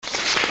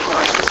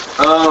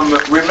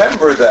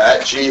Remember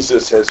that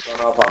Jesus has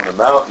gone up on the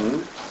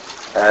mountain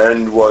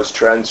and was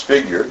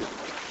transfigured.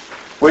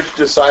 Which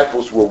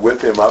disciples were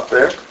with him up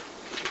there?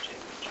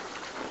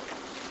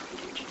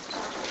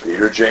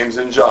 Peter, James,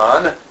 and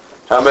John.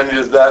 How many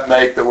does that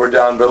make that were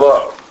down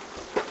below?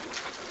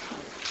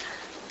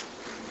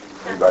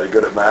 Anybody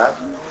good at math?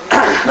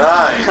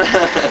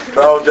 9.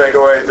 12 take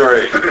away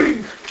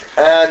 3.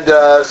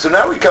 And so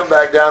now we come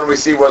back down and we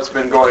see what's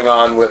been going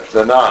on with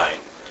the 9.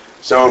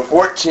 So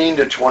 14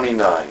 to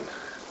 29.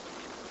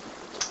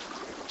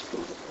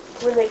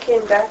 When they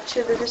came back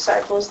to the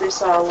disciples, they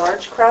saw a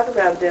large crowd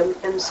around them,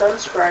 and some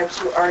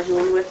scribes were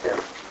arguing with them.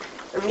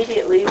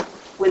 Immediately,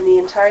 when the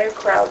entire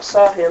crowd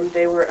saw him,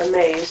 they were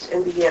amazed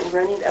and began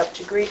running up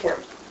to greet him.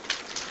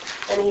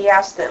 And he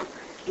asked them,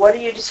 "What are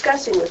you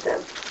discussing with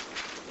them?"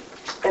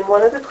 And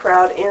one of the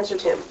crowd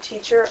answered him,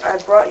 "Teacher, I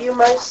brought you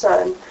my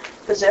son,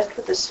 possessed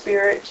with a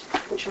spirit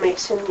which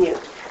makes him mute.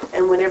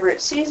 And whenever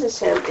it seizes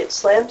him, it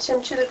slams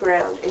him to the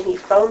ground, and he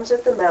foams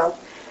at the mouth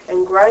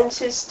and grinds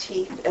his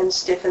teeth and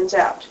stiffens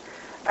out.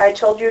 I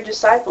told your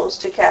disciples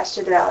to cast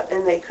it out,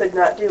 and they could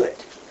not do it."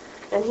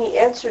 And he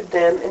answered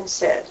them and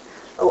said,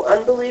 "O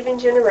unbelieving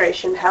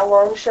generation, how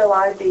long shall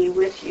I be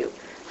with you?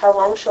 How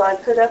long shall I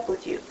put up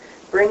with you?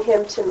 Bring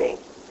him to me."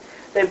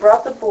 They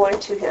brought the boy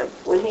to him.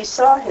 When he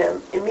saw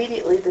him,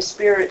 immediately the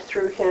spirit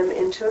threw him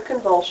into a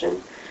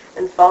convulsion,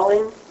 and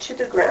falling to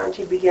the ground,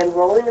 he began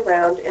rolling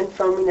around and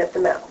foaming at the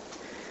mouth.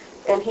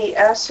 And he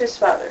asked his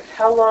father,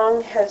 "How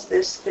long has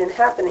this been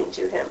happening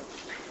to him?"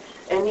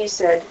 And he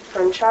said,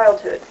 "From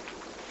childhood.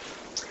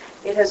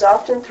 It has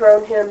often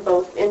thrown him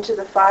both into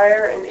the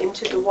fire and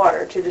into the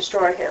water to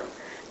destroy him.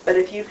 But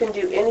if you can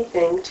do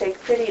anything,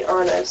 take pity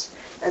on us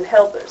and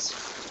help us."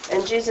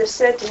 And Jesus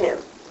said to him,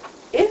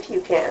 "If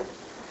you can,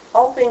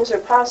 all things are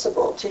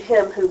possible to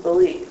him who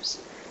believes."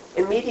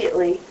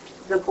 Immediately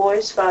the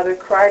boy's father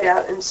cried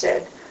out and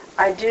said,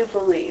 "I do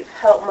believe,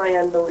 help my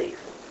unbelief."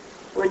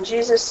 When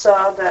Jesus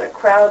saw that a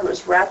crowd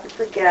was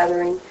rapidly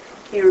gathering,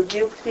 he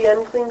rebuked the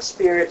unclean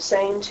spirit,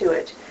 saying to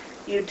it,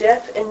 "You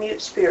deaf and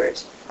mute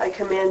spirit, I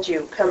command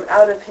you, come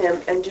out of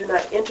him and do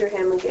not enter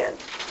him again."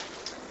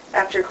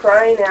 After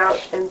crying out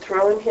and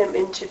throwing him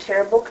into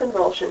terrible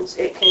convulsions,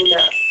 it came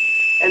out.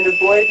 And the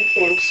boy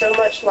became so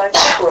much like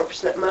a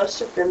corpse that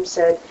most of them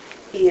said,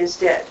 "He is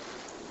dead."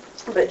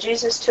 But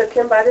Jesus took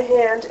him by the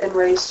hand and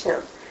raised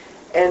him,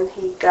 and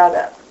he got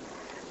up.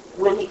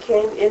 When he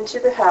came into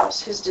the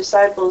house, his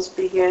disciples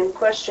began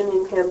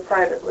questioning him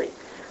privately,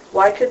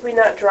 "Why could we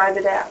not drive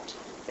it out?"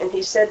 And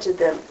he said to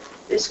them,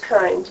 "This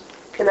kind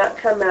cannot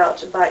come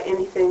out by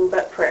anything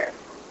but prayer."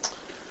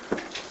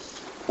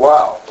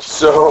 Wow.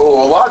 So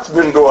a lot's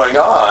been going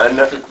on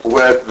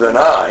with the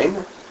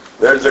 9.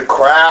 There's a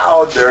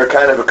crowd, there's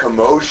kind of a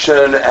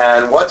commotion,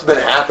 and what's been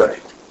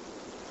happening?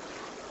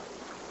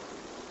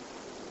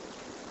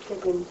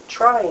 They've been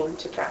trying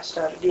to cast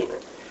out a demon.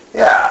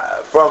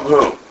 Yeah, from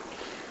whom?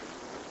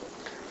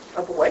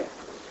 A boy.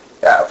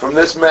 Yeah, from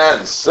this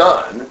man's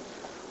son.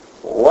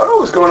 What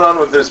was going on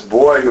with this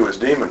boy who was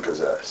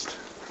demon-possessed?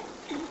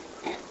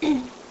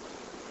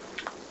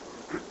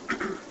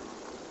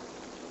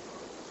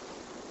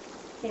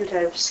 He would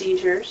have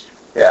seizures,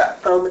 Yeah.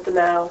 foam at the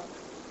mouth,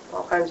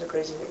 all kinds of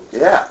crazy things.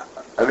 Yeah.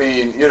 I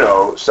mean,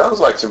 sounds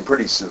like some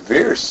pretty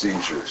severe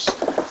seizures.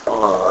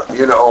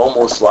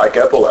 Almost like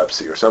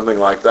epilepsy or something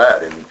like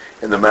that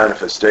in the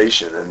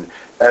manifestation.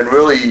 And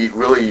really,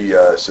 really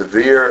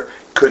severe,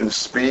 couldn't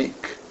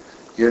speak.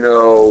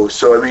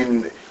 So I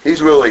mean,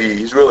 he's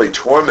really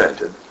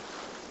tormented.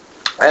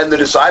 And the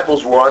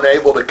disciples were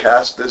unable to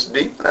cast this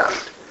demon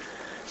out.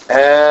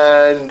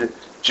 And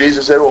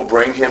Jesus said, "Well,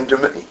 bring him to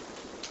me."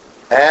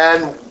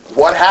 And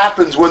what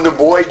happens when the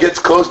boy gets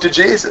close to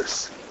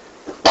Jesus?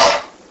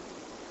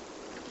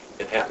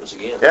 It happens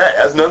again. Yeah, he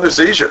has another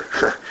seizure.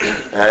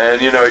 And,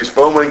 he's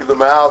foaming to the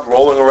mouth,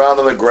 rolling around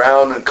on the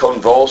ground in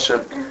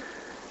convulsion.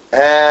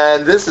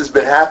 And this has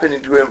been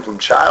happening to him from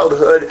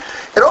childhood.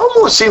 It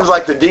almost seems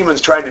like the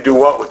demon's trying to do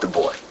what with the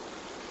boy?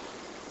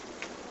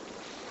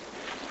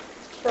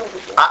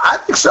 I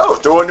think so.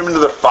 Throwing him into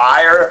the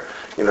fire,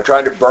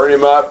 trying to burn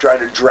him up, trying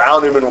to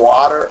drown him in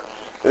water.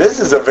 This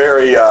is a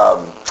very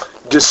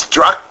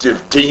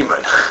destructive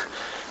demon.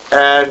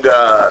 And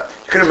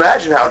you can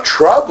imagine how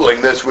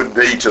troubling this would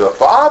be to the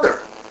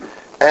father.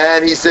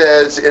 And he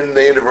says in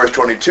the end of verse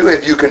 22,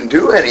 "If you can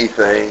do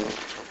anything,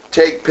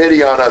 take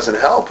pity on us and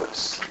help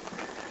us."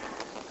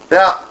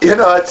 Now,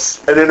 it's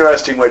an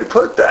interesting way to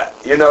put that.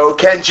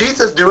 Can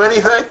Jesus do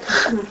anything?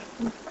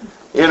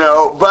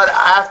 But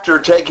after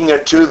taking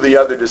it to the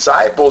other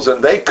disciples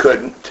and they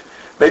couldn't,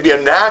 maybe a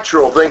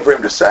natural thing for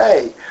him to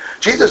say,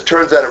 Jesus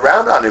turns that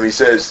around on him. He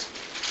says,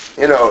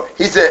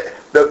 he said,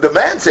 the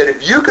man said,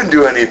 "If you can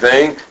do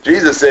anything,"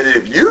 Jesus said,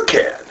 "If you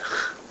can."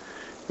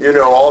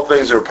 All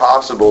things are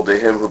possible to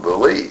him who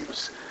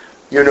believes.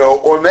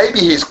 Or maybe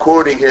he's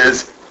quoting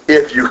his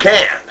 "if you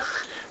can."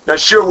 Not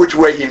sure which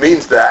way he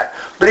means that.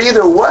 But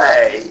either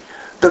way,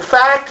 the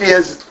fact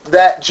is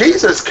that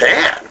Jesus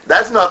can.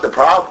 That's not the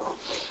problem.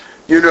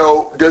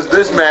 Does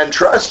this man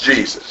trust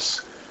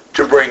Jesus?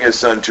 to bring his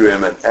son to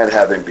him and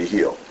have him be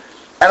healed.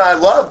 And I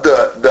love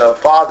the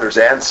father's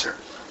answer.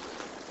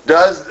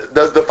 Does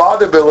the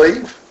father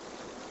believe?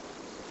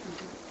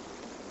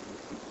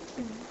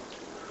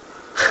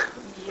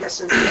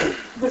 Yes, and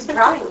he's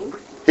trying.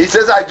 He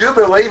says, I do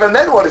believe, and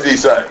then what does he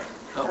say?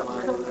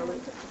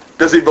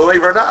 Does he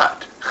believe or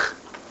not?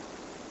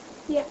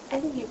 Yeah, I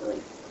think he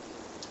believes.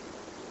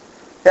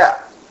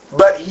 Yeah,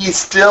 but he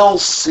still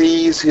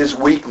sees his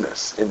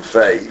weakness in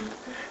faith.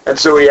 And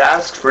so he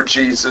asks for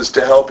Jesus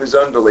to help his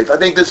unbelief. I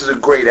think this is a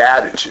great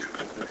attitude.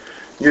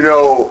 You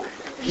know,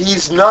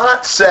 he's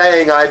not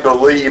saying I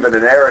believe in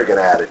an arrogant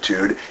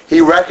attitude.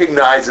 He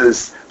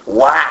recognizes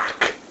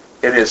lack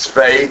in his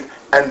faith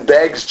and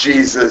begs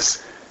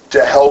Jesus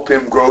to help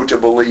him grow to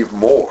believe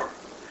more.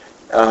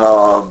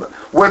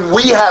 When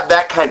we have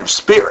that kind of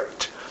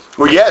spirit,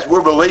 well, yes,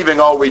 we're believing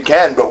all we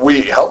can, but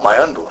we help my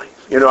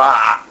unbelief. You know,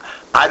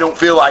 I don't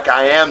feel like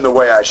I am the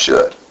way I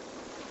should.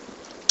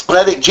 And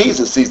I think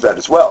Jesus sees that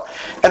as well.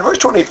 And verse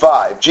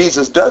 25,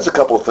 Jesus does a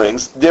couple of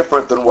things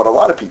different than what a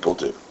lot of people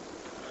do.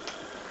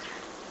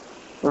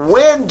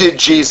 When did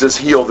Jesus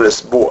heal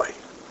this boy?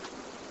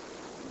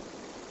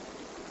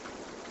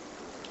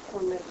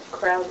 When the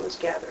crowd was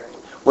gathering.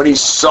 When he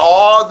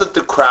saw that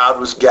the crowd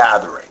was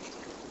gathering.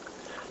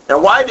 Now,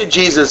 why did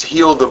Jesus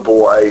heal the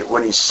boy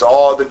when he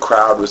saw the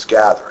crowd was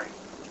gathering?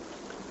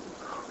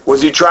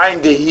 Was he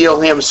trying to heal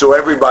him so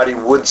everybody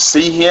would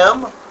see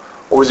him?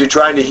 Or was he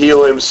trying to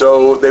heal him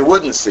so they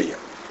wouldn't see him?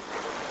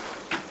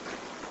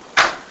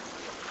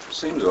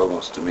 Seems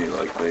almost to me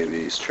like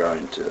maybe he's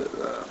trying to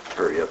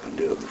hurry up and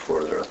do it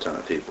before there are a ton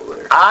of people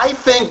there. I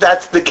think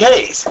that's the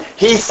case.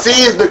 He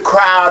sees the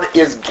crowd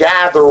is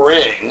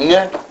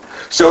gathering,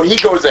 so he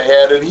goes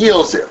ahead and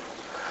heals him.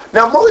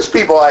 Now, most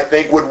people, I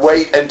think, would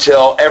wait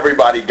until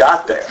everybody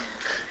got there.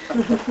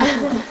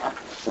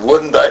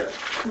 Wouldn't they?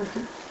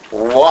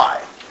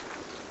 Why?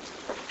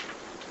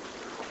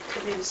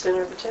 To be the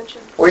center of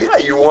attention. Well, yeah,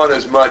 you want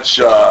as much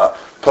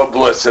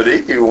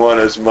publicity, you want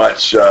as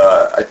much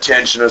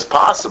attention as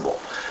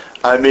possible.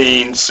 I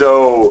mean,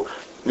 so,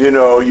 you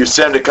know, you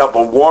send a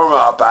couple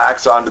warm-up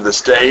acts onto the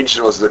stage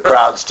as the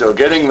crowd's still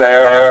getting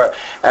there,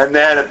 and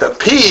then at the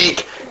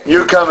peak,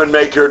 you come and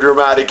make your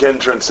dramatic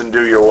entrance and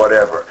do your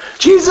whatever.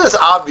 Jesus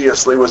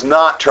obviously was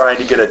not trying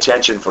to get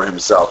attention for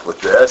himself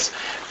with this,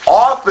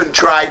 often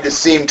tried to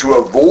seem to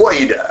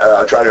avoid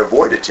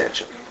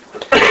attention.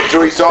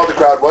 So he saw the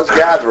crowd was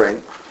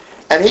gathering,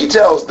 and he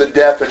tells the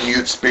deaf and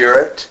mute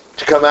spirit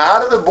to come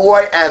out of the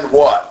boy and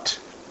what?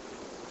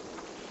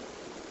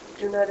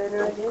 Do not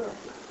enter again.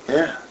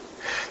 Yeah.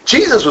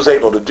 Jesus was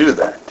able to do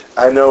that.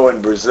 I know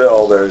in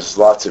Brazil there's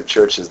lots of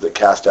churches that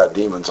cast out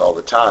demons all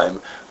the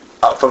time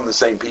from the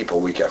same people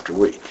week after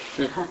week.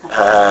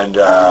 And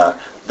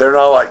they're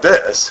not like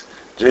this.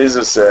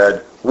 Jesus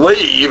said,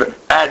 leave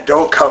and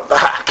don't come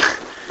back.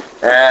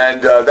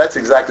 And that's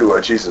exactly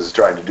what Jesus is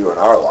trying to do in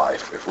our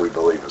life, if we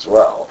believe as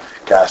well.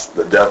 Cast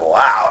the devil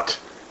out,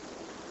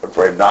 but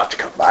for him not to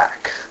come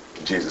back.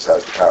 Jesus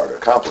has the power to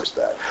accomplish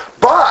that.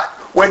 But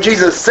when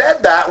Jesus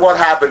said that, what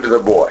happened to the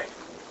boy?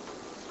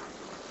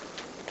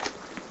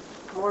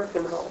 More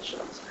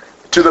convulsions.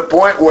 To the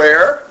point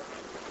where?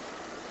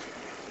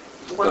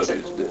 Once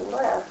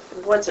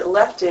it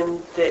left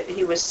him, that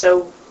he was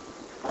so,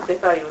 they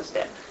thought he was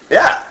dead.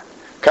 Yeah.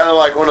 Kind of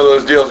like one of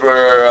those deals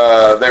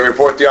where they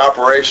report the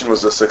operation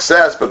was a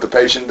success, but the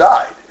patient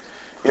died.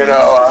 You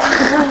know,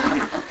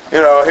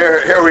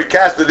 here we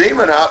cast the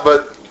demon out,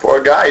 but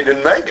poor guy, he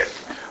didn't make it.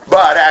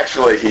 But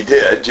actually he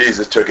did.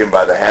 Jesus took him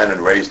by the hand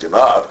and raised him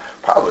up.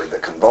 Probably the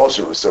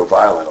convulsion was so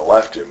violent it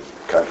left him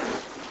kind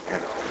of, you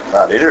know,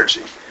 without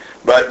energy.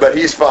 But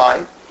he's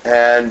fine.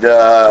 And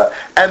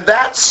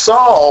that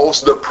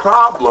solves the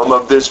problem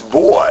of this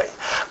boy.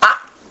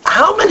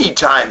 How many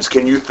times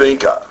can you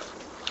think of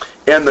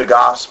in the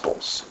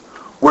Gospels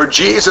where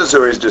Jesus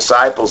or his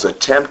disciples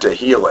attempt a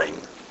healing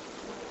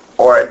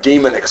or a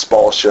demon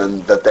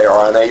expulsion that they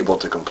are unable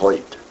to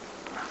complete?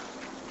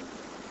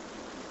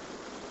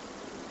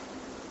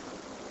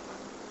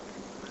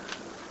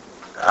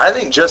 I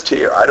think just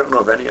here. I don't know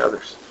of any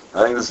others.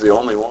 I think this is the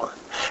only one.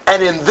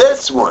 And in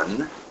this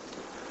one,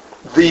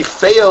 the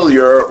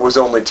failure was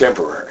only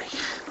temporary.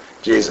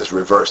 Jesus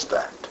reversed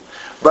that.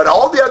 But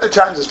all the other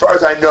times, as far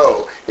as I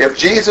know, if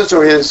Jesus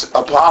or his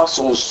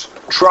apostles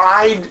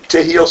tried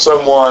to heal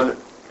someone,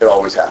 it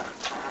always happened.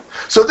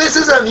 So this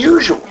is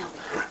unusual.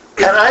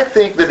 And I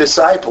think the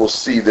disciples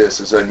see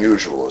this as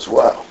unusual as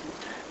well.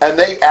 And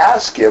they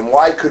ask him,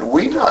 why could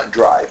we not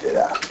drive it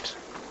out?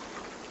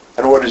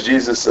 And what does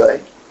Jesus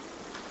say?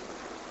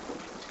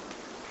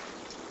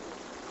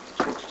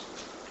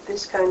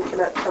 This kind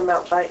cannot come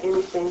out by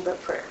anything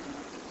but prayer.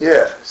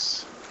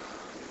 Yes.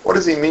 What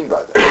does he mean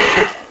by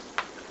that?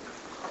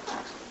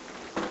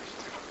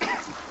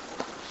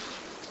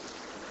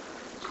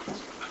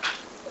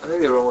 I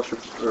think they were almost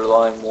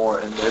relying more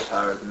in their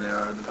power than they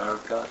are in the power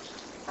of God.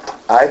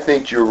 I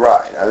think you're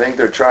right. I think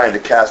they're trying to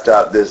cast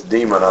out this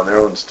demon on their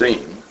own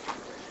steam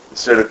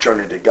instead of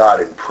turning to God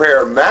in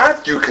prayer.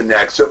 Matthew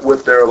connects it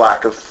with their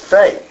lack of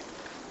faith.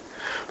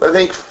 but I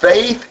think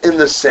faith in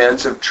the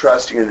sense of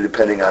trusting and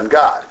depending on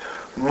God.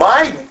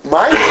 My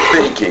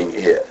thinking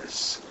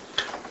is,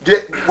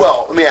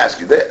 let me ask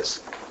you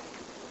this.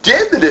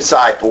 Did the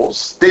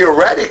disciples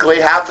theoretically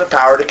have the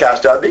power to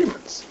cast out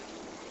demons?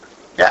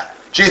 Yeah.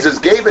 Jesus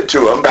gave it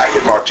to them back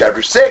in Mark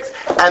chapter 6,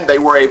 and they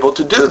were able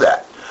to do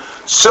that.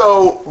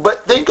 So,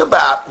 but think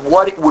about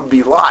what it would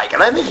be like,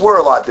 and I think we're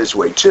a lot this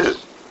way too.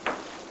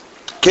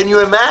 Can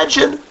you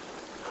imagine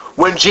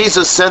when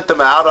Jesus sent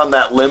them out on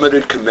that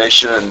limited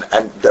commission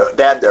and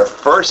they had their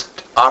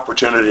first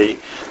opportunity,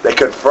 they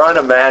confront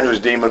a man who's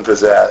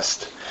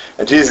demon-possessed,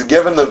 and Jesus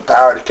given them the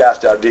power to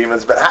cast out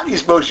demons, but how do you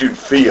suppose you'd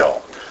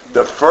feel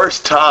the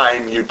first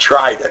time you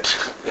tried it?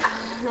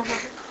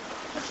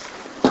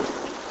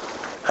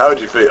 How would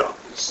you feel?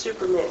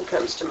 Superman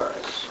comes to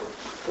mind.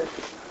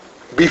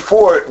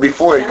 Before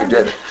you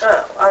did it.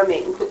 Oh,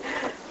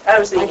 I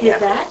was thinking I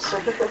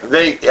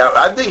did that.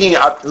 I'm thinking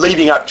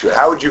leading up to it.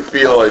 How would you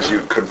feel as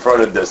you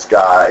confronted this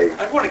guy?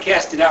 I'd want to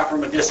cast it out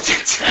from a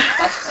distance.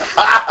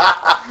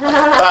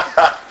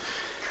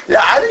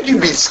 Yeah, I think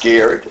you'd be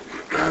scared.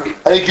 I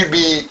think you'd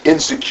be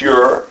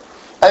insecure.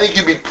 I think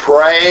you'd be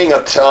praying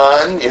a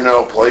ton,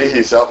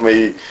 please help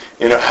me,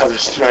 have the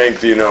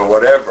strength,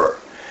 whatever.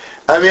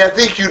 I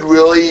think you'd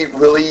really,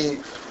 really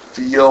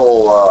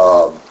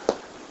feel,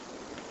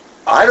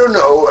 I don't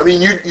know,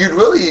 you'd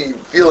really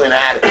feel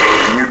inadequate.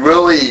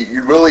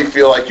 You'd really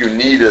feel like you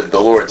needed the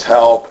Lord's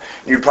help.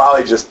 You'd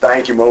probably just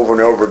thank Him over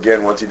and over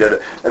again once He did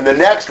it. And the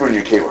next one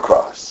you came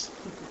across,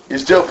 you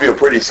still feel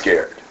pretty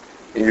scared.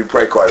 And you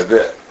pray quite a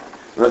bit.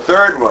 And the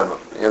third one,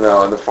 and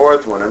the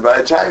fourth one, and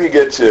by the time you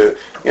get to,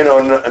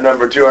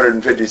 number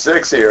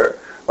 256 here,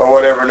 or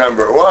whatever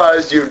number it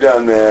was, you've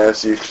done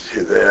this, you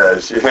do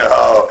this,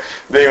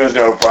 demons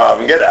no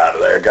problem, get out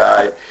of there,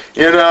 guy.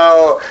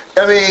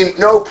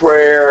 No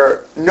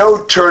prayer,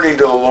 no turning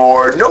to the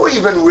Lord, no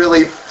even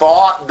really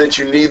thought that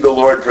you need the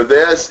Lord for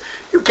this.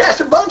 You cast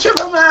a bunch of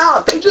them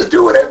out. They just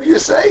do whatever you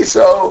say.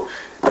 So,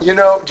 do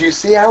you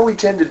see how we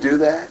tend to do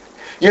that?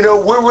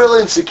 We're real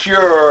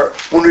insecure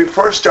when we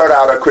first start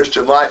out our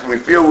Christian life, and we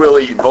feel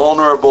really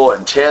vulnerable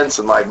and tense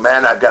and like,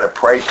 man, I've got to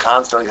pray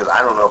constantly because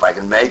I don't know if I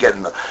can make it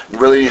and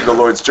really need the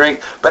Lord's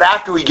strength. But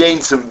after we gain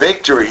some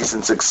victories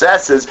and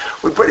successes,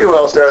 we pretty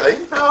well start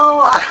thinking,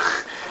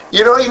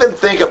 you don't even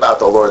think about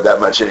the Lord that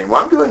much anymore.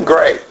 I'm doing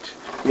great.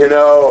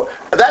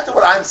 That's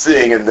what I'm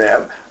seeing in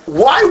them.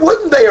 Why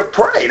wouldn't they have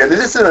prayed?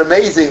 This is an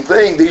amazing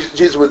thing.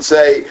 Jesus would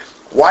say,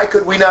 why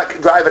could we not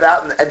drive it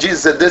out? And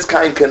Jesus said, this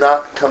kind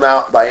cannot come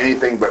out by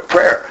anything but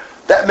prayer.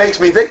 That makes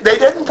me think they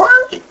didn't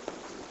pray.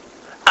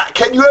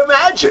 Can you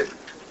imagine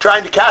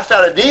trying to cast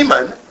out a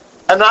demon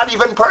and not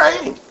even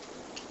praying?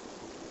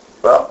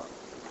 Well,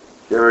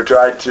 you ever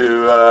tried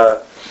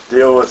to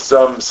deal with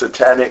some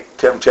satanic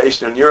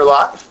temptation in your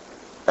life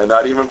and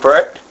not even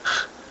pray?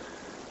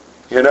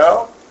 We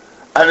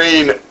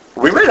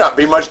may not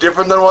be much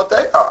different than what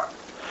they are.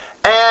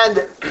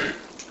 And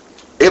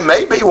it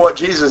may be what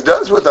Jesus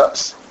does with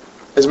us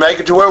is make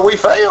it to where we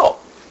fail.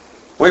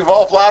 We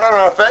fall flat on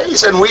our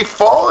face and we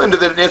fall into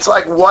the... It's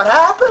like, what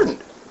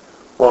happened?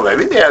 Well,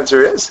 maybe the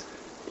answer is,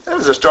 there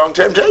was a strong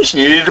temptation.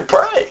 You needed to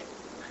pray.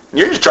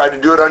 You just tried to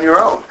do it on your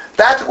own.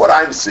 That's what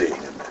I'm seeing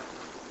in them.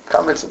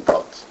 Comments and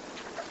thoughts?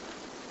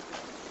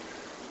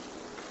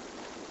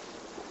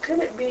 Could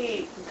it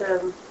be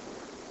the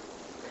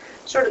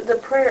sort of the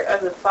prayer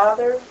of the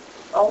Father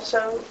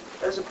also,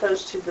 as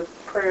opposed to the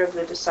prayer of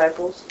the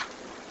disciples?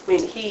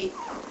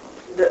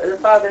 The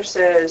Father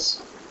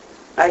says,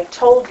 I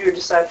told your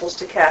disciples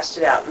to cast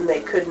it out, and they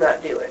could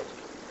not do it.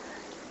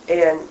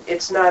 And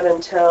it's not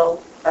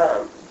until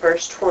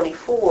verse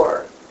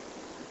 24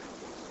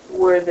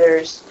 where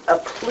there's a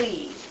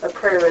plea, a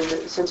prayer in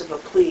the sense of a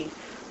plea.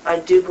 I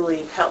do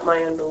believe, help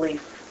my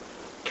unbelief,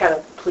 kind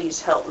of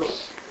please help me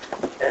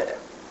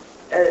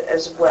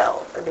as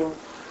well.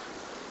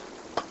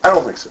 I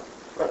don't think so.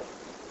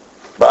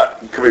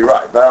 But you could be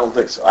right, but I don't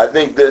think so. I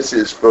think this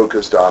is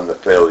focused on the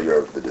failure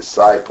of the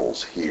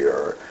disciples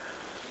here,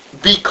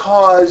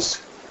 because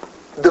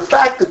the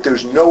fact that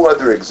there's no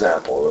other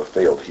example of a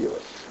failed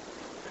healing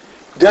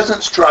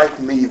doesn't strike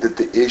me that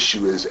the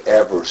issue is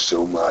ever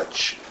so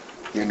much,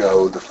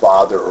 the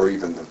father or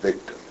even the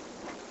victim.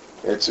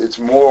 It's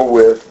more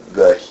with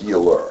the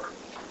healer.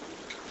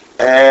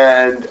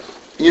 And,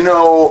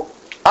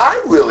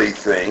 I really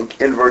think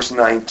in verse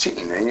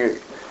 19, and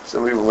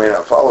some people may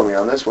not follow me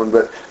on this one,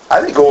 but I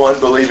think, O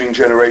unbelieving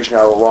generation,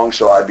 how long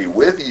shall I be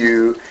with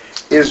you,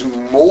 is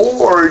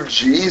more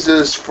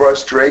Jesus'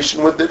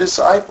 frustration with the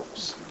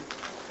disciples.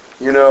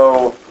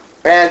 And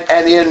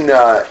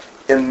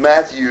in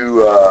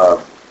Matthew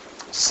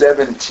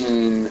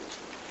 17:19,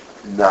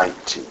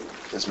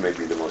 this may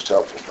be the most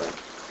helpful thing.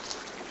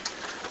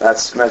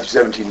 That's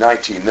Matthew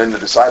 17:19. Then the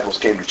disciples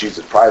came to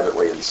Jesus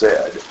privately and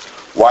said,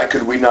 why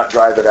could we not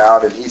drive it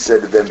out? And he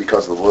said to them,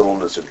 because of the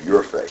littleness of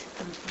your faith.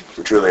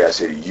 For truly I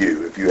say to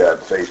you, if you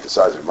have faith the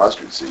size of a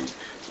mustard seed,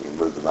 you can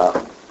move the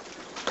mountain.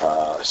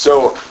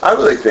 So I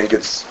really think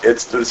it's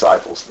the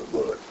disciples that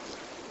blew it.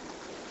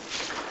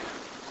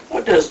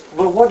 What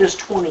does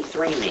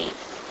 23 mean?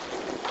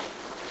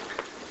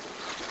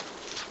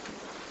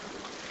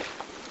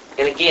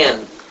 And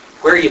again,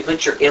 where you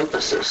put your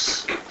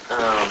emphasis,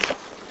 and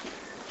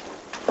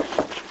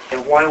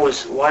why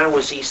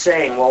was he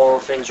saying, well, all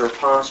things are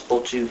possible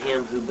to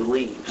him who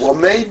believes? Well,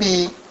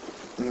 maybe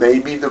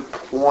the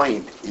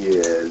point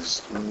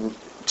is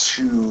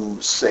to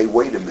say,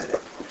 wait a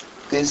minute,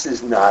 this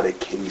is not a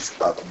case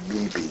of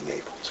me being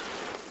able to.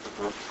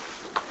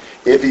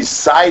 If he's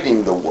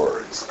citing the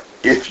words,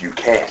 if you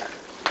can,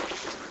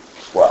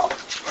 well,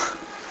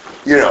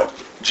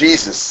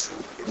 Jesus,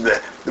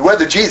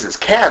 whether Jesus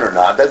can or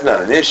not, that's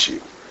not an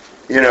issue.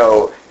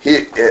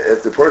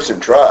 If the person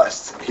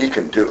trusts, he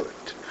can do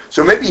it.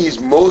 So maybe he's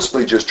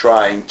mostly just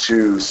trying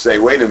to say,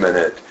 wait a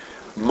minute,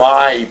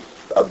 my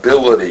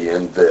ability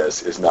in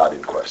this is not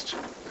in question.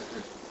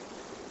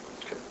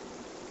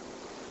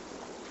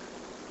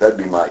 That'd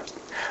be my...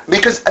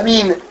 Because, I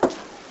may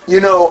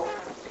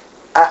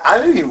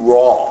be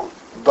wrong,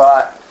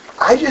 but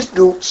I just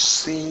don't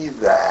see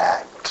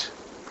that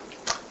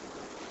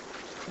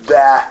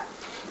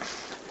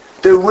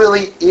there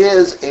really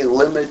is a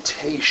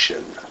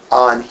limitation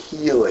on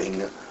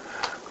healing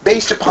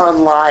based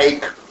upon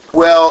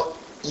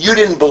you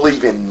didn't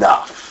believe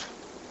enough,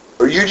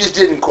 or you just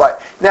didn't quite.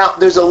 Now,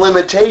 there's a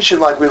limitation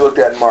like we looked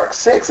at in Mark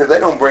 6. If they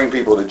don't bring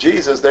people to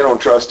Jesus, they don't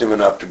trust him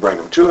enough to bring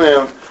them to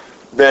him,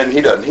 then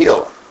he doesn't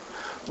heal them.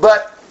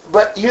 But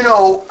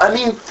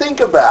think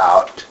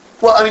about,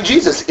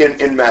 Jesus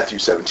in Matthew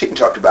 17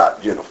 talked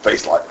about,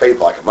 faith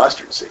like a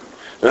mustard seed.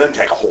 It doesn't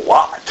take a whole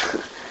lot.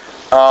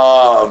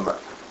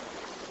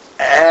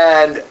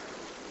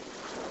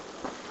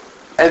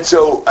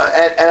 So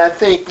I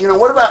think,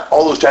 what about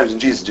all those times when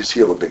Jesus just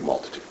healed a big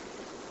multitude?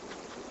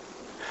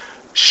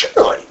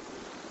 Surely,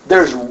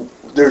 there's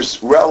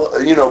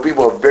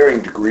people of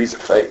varying degrees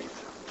of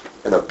faith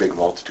in a big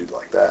multitude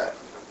like that.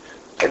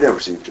 It never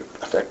seems to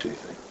affect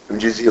anything.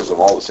 Jesus heals them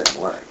all the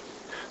same way.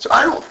 So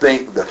I don't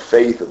think the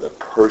faith of the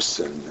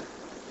person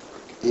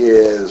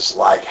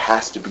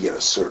has to be at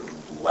a certain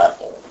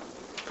level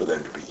for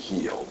them to be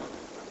healed.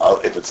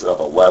 If it's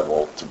of a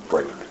level to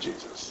bring them to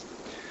Jesus.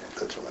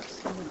 That's what I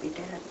think. Some would be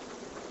dead.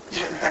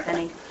 You wouldn't have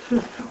any.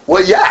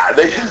 Well, yeah,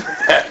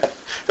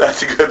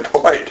 that's a good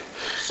point.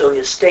 So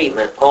his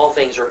statement, all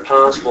things are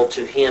possible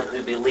to him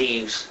who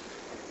believes,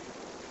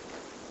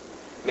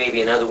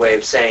 maybe another way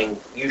of saying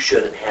you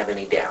shouldn't have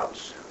any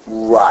doubts.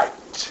 Right.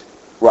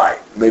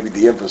 Maybe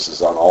the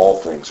emphasis on all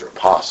things are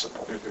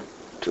possible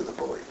to the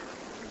believer.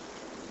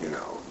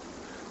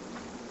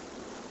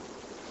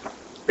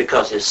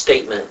 Because his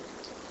statement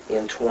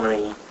in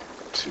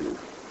 22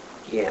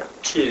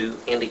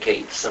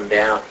 indicates some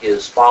doubt.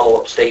 His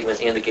follow-up statement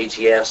indicates,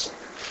 yes,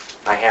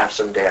 I have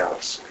some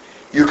doubts.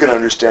 You can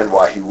understand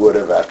why he would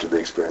have after the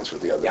experience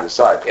with the other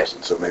disciples. Yes.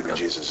 And so maybe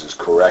Jesus is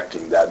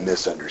correcting that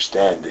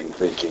misunderstanding,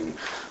 thinking,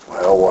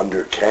 well,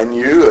 can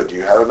you? Do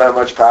you have that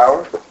much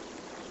power?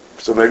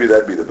 So maybe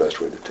that'd be the best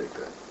way to take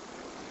that.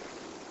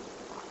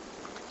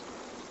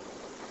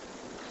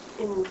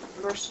 In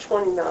verse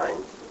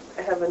 29,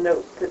 I have a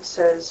note that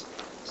says,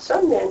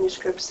 some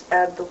manuscripts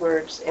add the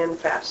words "and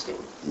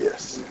fasting."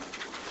 Yes.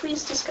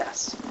 Please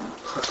discuss.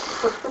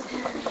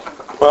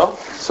 Well,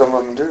 some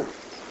of them do.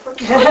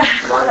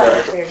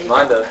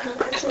 Mine does.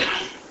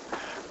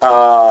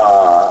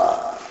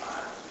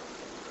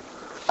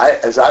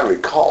 As I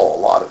recall, a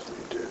lot of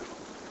them do.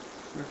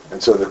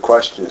 And so the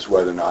question is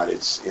whether or not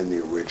it's in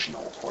the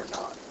original or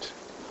not.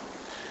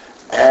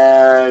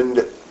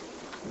 And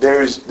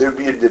there'd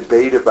be a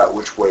debate about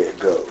which way it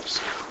goes.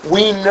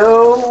 We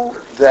know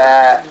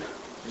that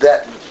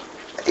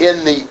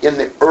in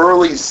the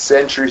early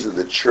centuries of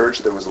the church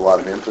there was a lot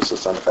of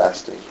emphasis on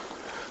fasting.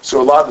 So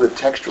a lot of the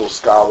textual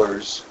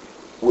scholars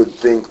would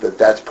think that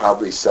that's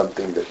probably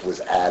something that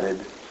was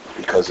added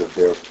because of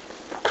their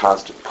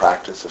constant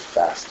practice of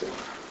fasting.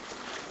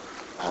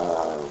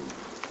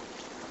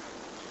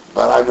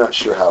 But I'm not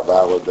sure how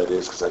valid that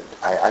is, because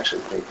I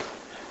actually think,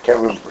 can't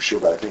remember for sure,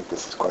 but I think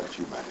this is quite a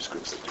few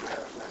manuscripts that do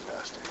have that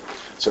fasting.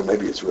 So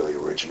maybe it's really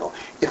original.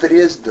 If it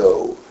is,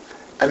 though,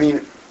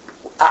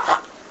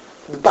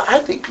 but I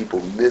think people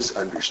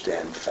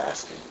misunderstand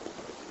fasting,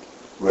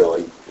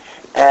 really,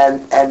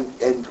 and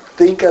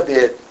think of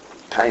it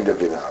kind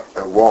of in a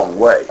wrong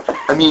way.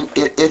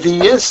 If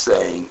he is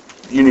saying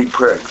you need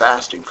prayer and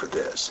fasting for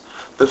this,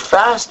 the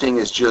fasting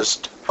is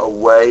just a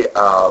way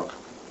of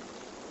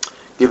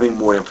giving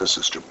more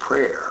emphasis to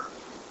prayer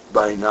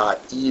by not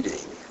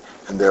eating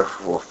and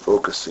therefore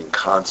focusing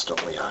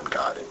constantly on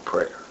God in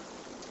prayer.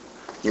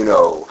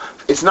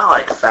 It's not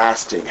like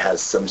fasting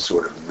has some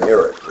sort of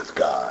merit with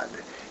God.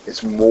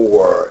 It's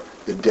more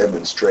the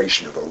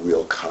demonstration of a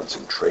real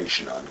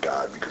concentration on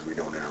God because we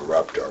don't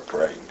interrupt our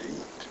praying to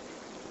eat.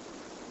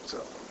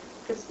 So.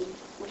 Because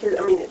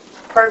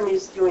part of me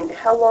is going,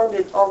 how long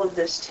did all of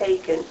this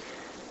take, and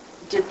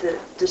did the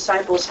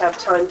disciples have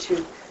time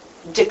to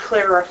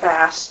declare a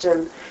fast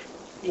and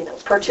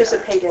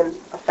participate in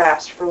a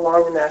fast for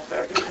long enough?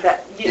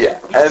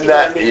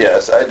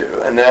 Yes, I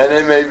do. And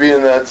it may be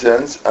in that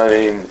sense.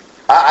 I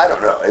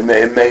don't know. It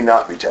may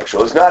not be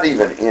textual. It's not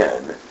even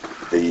in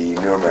the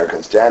New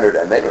American Standard,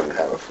 and they don't even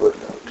have a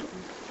footnote,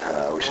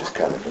 which is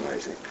kind of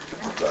amazing.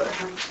 But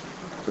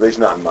at least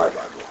not in my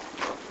Bible.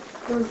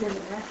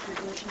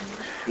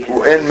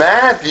 Well, in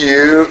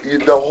Matthew,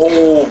 the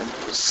whole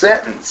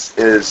sentence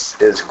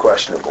is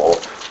questionable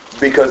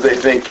because they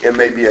think it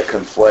may be a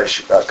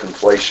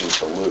conflation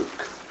to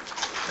Luke.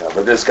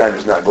 But this kind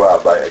does not go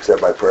out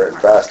except by prayer and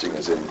fasting,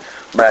 as in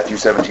Matthew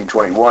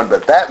 17:21.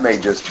 But that may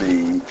just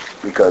be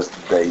because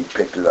they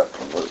picked it up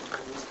from Luke.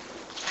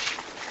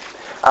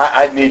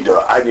 I need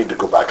to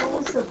go back and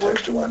look at the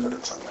textual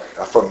evidence on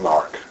that from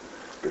Mark.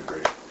 Good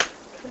grief.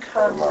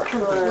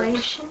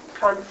 Conflation?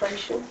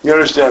 Conflation? You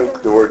understand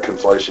the word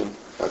conflation?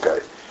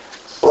 Okay.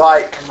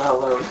 Like, I'm not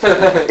alone.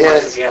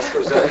 Yes,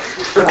 was that?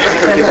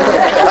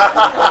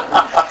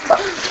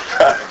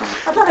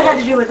 I thought it had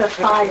to do with a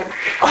fire.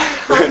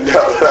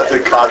 no, that's a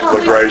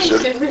conflagration.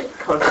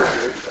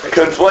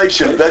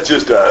 Conflation,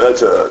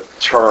 that's a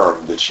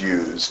term that's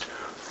used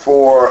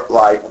for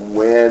like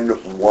when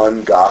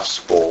one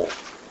gospel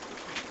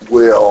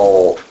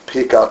will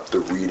pick up the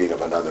reading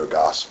of another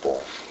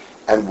gospel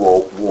and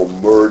will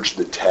merge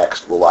the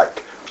text, will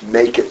like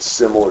make it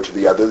similar to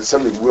the other. There's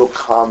something real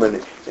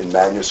common in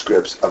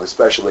manuscripts of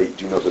especially,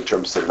 do you know the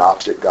term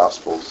synoptic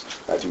gospels,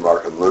 Matthew,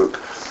 Mark, and Luke,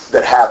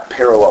 that have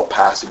parallel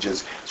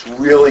passages. It's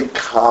really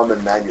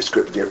common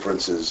manuscript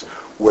differences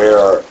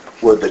where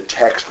the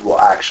text will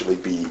actually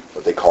be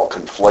what they call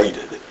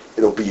conflated.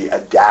 It'll be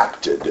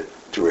adapted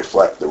to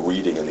reflect the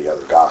reading in the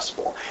other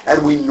gospel.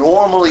 And we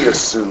normally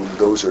assume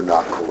those are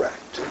not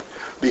correct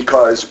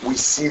because we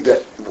see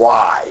that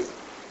why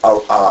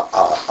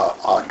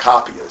a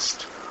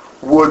copyist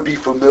would be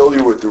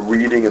familiar with the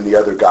reading in the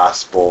other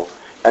gospel,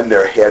 and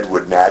their head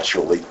would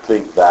naturally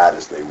think that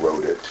as they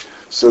wrote it.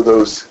 So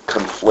those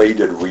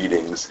conflated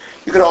readings,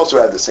 you could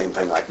also have the same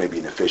thing like maybe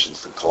in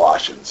Ephesians and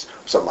Colossians,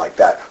 something like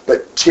that.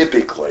 But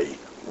typically,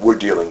 we're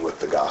dealing with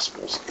the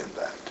gospels in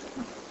that.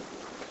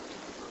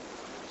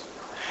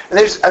 And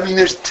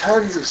there's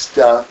tons of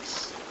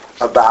stuff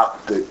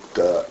about the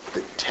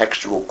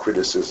textual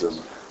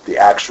criticism, the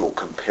actual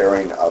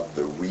comparing of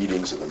the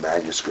readings of the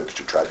manuscripts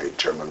to try to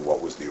determine what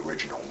was the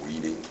original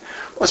reading.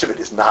 Most of it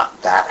is not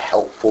that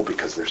helpful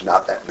because there's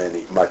not that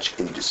much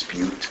in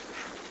dispute,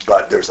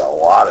 but there's a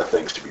lot of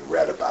things to be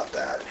read about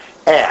that.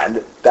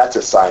 And that's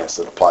a science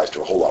that applies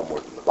to a whole lot more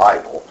than the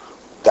Bible.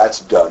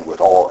 That's done with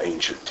all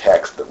ancient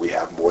texts that we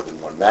have more than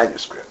one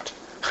manuscript.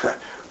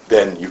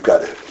 Then you've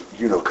got to,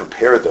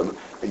 compare them,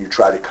 and you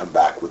try to come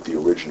back with the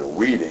original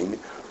reading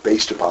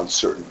based upon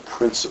certain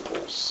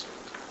principles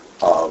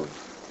of,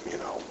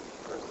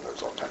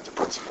 there's all kinds of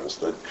principles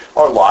that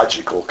are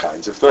logical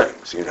kinds of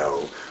things.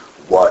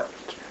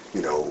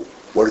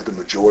 What do the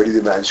majority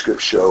of the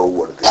manuscripts show?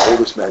 What do the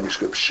oldest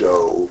manuscripts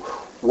show?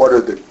 What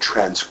are the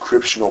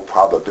transcriptional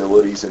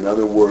probabilities? In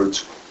other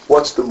words,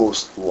 what's the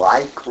most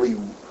likely?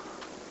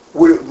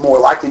 Would it more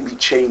likely be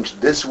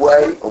changed this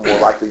way or more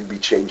likely to be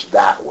changed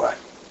that way?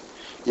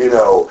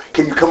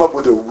 Can you come up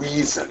with a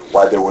reason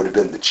why there would have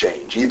been the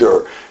change?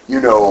 Either,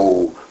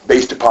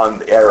 based upon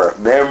the error of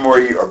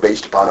memory or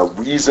based upon a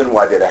reason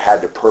why they'd have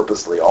had to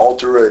purposely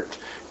alter it,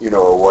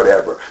 or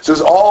whatever. So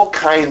there's all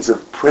kinds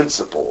of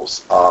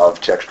principles of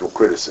textual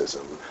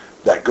criticism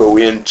that go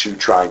into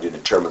trying to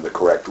determine the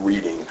correct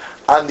reading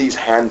on these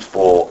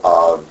handful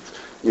of,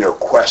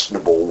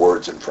 questionable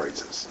words and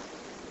phrases.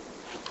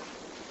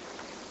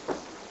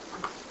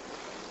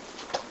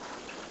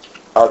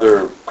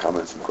 Other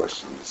comments and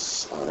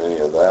questions on any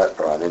of that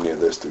or on any of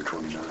this through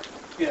 29?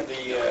 Yeah,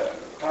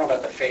 talking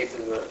about the faith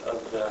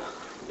of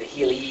the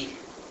Healy.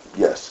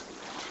 Yes.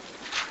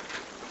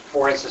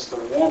 For instance, the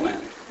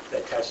woman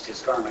that touched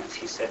his garments,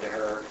 he said to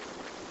her,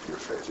 Your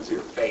faith is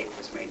 "Your healed." faith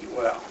has made you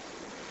well."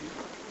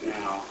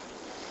 Now,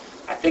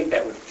 I think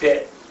that would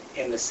fit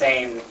in the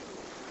same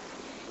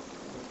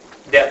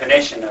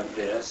definition of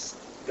this.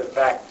 The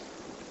fact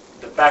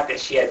that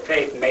she had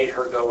faith made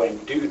her go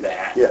and do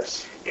that.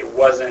 Yes. It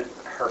wasn't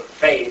her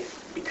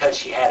faith because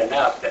she had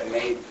enough that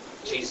made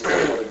Jesus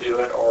able to do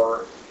it,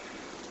 or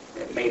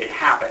it made it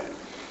happen.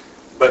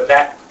 But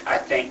that, I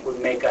think, would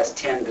make us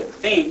tend to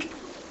think,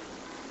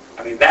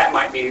 that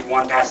might be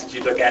one passage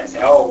you look at and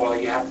say, oh, well,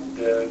 you have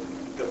the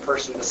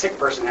sick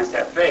person has to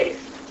have faith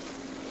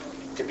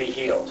to be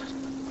healed.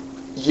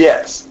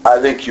 Yes, I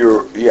think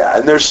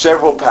and there's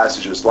several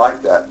passages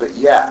like that, but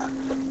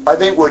I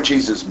think what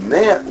Jesus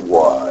meant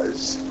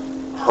was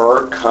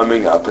her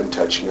coming up and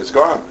touching his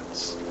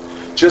garments.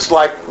 Just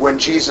like when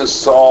Jesus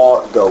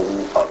saw the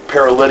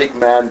paralytic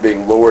man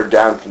being lowered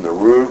down from the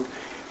roof,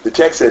 the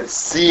text said,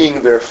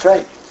 seeing their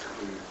faith.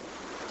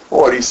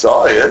 What he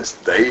saw is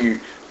they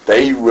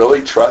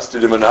really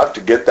trusted him enough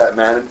to get that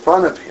man in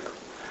front of him.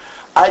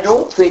 I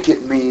don't think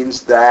it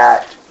means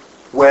that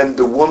when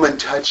the woman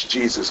touched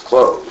Jesus'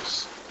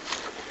 clothes,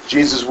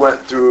 Jesus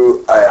went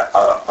through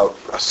a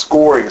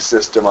scoring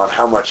system on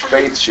how much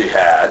faith she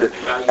had,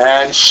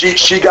 and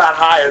she got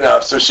high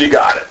enough, so she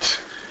got it.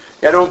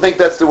 I don't think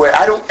that's the way.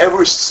 I don't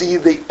ever see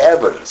the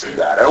evidence of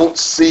that. I don't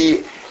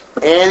see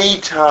any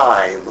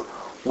time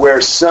where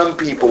some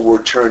people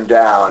were turned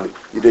down,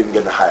 you didn't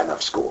get a high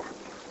enough score.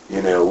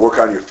 work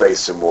on your faith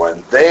some more,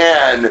 and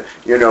then,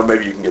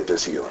 maybe you can get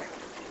this healing.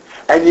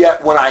 And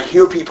yet, when I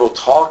hear people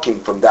talking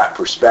from that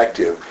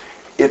perspective,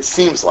 it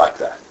seems like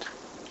that.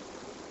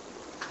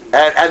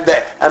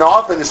 And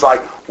often it's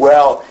like,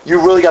 well, you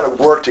really got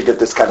to work to get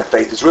this kind of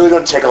faith. It's really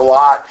going to take a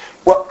lot.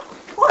 Well,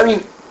 I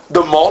mean,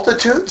 the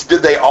multitudes,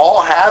 did they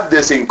all have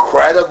this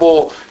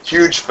incredible,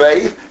 huge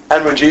faith?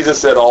 And when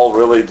Jesus said, "Oh,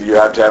 really, do you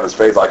have to have his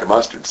faith like a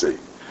mustard seed?"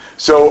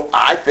 So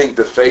I think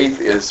the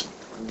faith is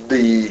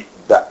the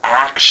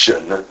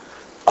action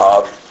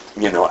of,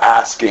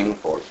 asking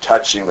or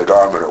touching the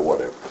garment or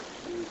whatever.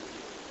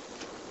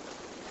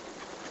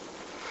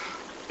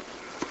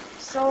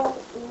 So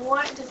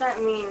what does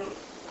that mean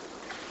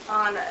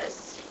on a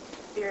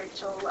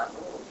spiritual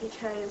level?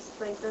 Because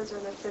those are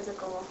the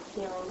physical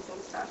healings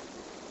and stuff.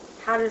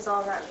 How does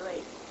all that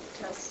relate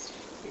to us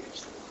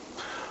spiritually?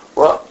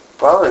 Well,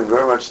 probably in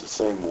very much the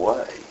same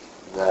way,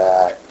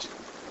 that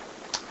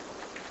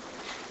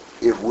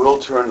if we'll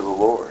turn to the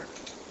Lord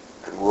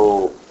and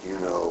we'll,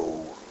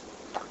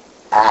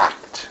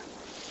 act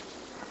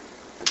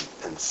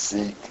and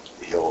seek,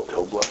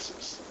 He'll bless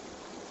us.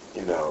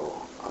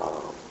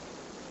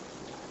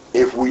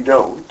 If we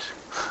don't,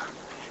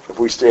 if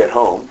we stay at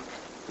home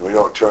and we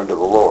don't turn to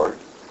the Lord,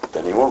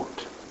 then He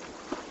won't.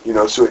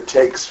 So it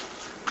takes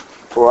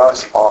for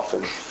us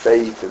often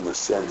faith in the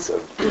sense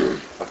of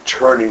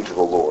turning to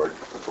the Lord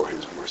for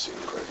His mercy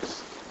and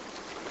grace.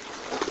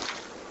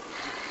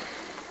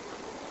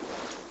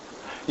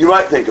 You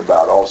might think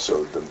about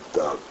also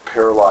the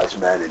paralyzed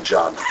man in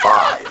John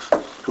 5,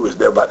 who was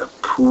there by the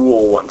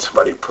pool when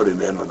somebody put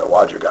him in when the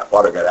water got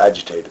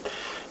agitated.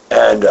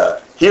 And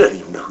he didn't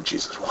even know who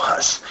Jesus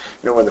was.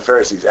 When the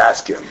Pharisees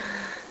asked him,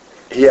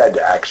 he had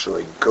to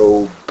actually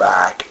go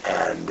back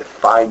and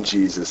find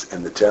Jesus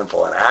in the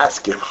temple and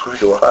ask him who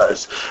he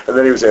was. And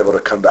then he was able to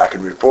come back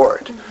and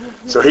report.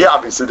 So he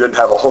obviously didn't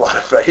have a whole lot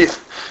of faith,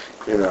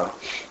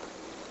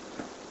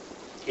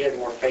 He had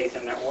more faith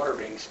in that water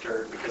being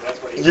stirred because that's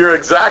what he You're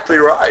exactly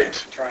right.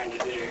 trying to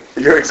do.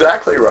 You're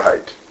exactly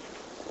right.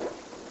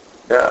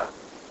 Yeah.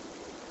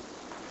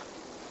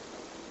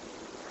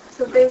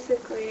 So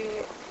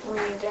basically, we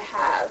need to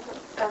have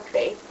a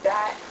faith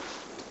that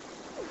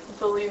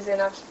believes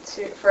enough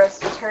for us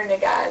to turn to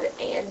God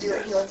and do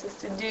what He wants us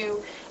to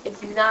do.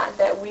 It's not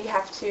that we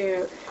have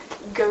to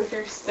go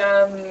through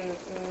some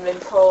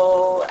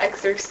mental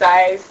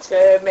exercise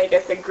to make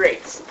us a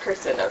great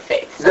person of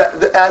faith.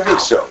 I think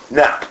so.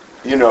 Now,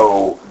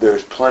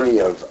 there's plenty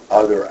of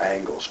other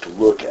angles to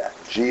look at.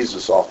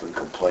 Jesus often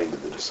complained to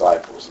the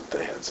disciples that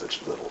they had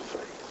such little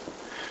faith.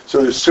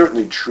 So it's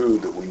certainly true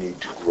that we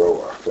need to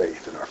grow our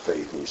faith, and our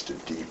faith needs to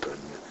deepen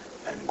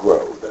and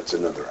grow. That's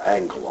another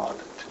angle on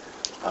it.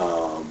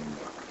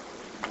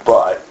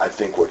 But I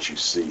think what you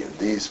see in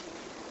these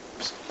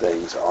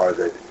things are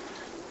that,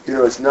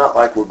 it's not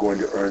like we're going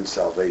to earn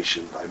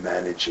salvation by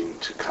managing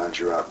to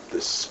conjure up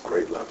this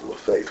great level of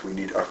faith.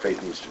 Our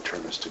faith needs to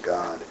turn us to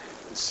God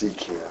and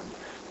seek Him.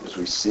 As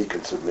we seek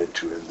and submit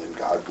to Him, then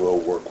God will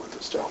work with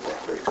us to help our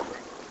faith grow.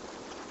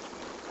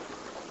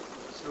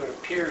 So it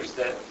appears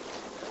that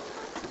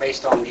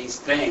based on these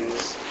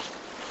things,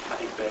 I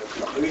think the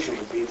conclusion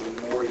would be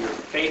the more your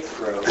faith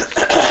grows,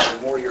 the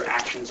more your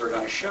actions are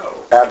going to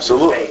show.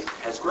 Absolutely. Your faith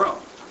has grown.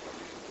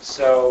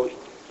 So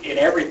in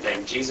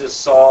everything, Jesus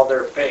saw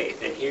their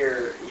faith, and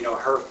here,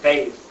 her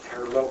faith,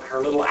 her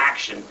little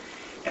action,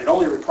 and it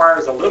only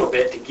requires a little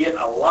bit to get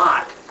a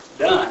lot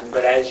done,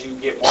 but as you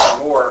get more and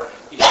more,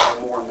 you have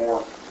more and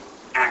more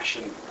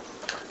action.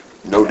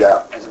 No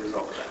doubt. As a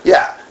result of that.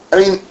 Yeah. I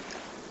mean,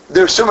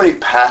 there's so many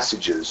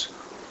passages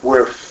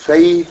where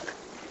faith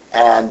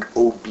and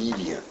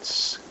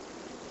obedience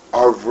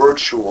are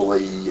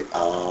virtually,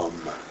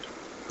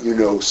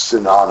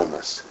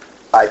 synonymous.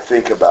 I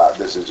think about,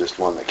 this is just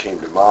one that came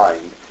to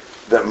mind,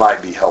 that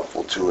might be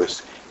helpful to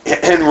us.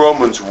 In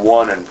Romans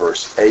 1 and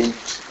verse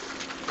 8,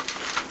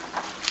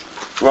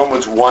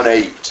 Romans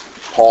 1:8,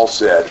 Paul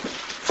said,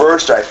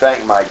 "First I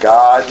thank my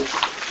God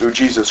through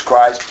Jesus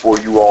Christ for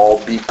you all,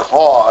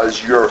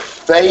 because your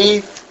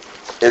faith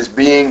is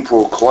being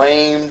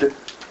proclaimed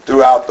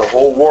throughout the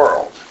whole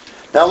world."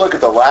 Now look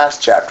at the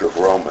last chapter of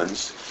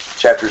Romans,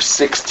 chapter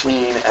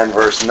 16 and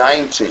verse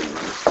 19.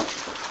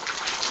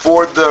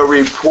 "For the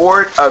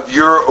report of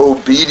your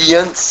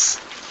obedience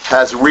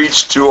has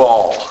reached to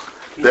all.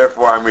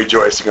 Therefore I'm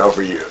rejoicing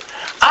over you."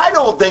 I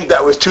don't think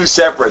that was two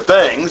separate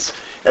things.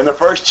 In the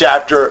first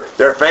chapter,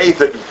 their faith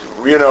had,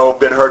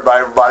 been heard by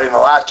everybody. In the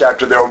last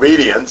chapter, their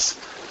obedience.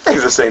 I think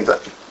it's the same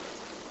thing.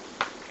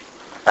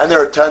 And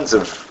there are tons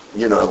of,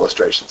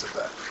 illustrations of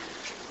that.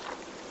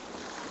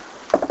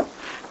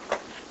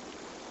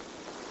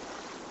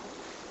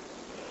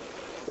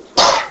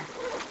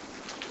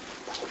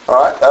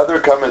 All right, other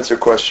comments or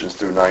questions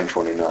through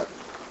 929?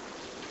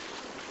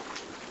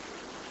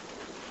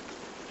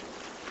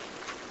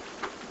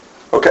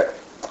 Okay.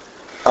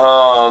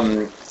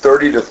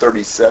 30 to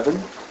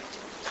 37.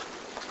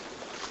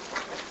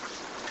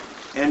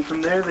 And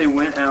from there they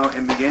went out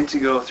and began to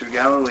go through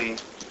Galilee,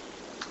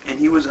 and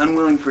he was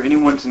unwilling for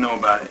anyone to know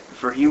about it,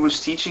 for he was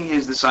teaching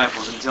his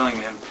disciples and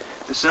telling them,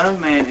 "The Son of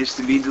Man is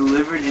to be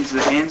delivered into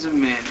the hands of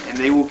men, and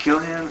they will kill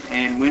him,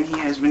 and when he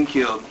has been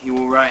killed, he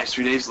will rise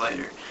 3 days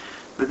later."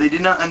 But they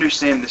did not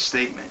understand this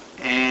statement,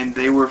 and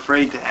they were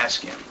afraid to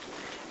ask him.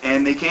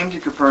 And they came to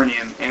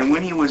Capernaum, and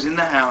when he was in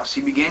the house, he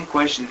began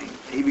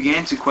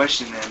to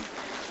question them,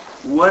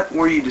 "What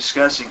were you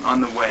discussing on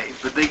the way?"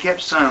 But they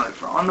kept silent,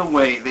 for on the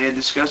way they had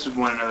discussed with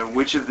one another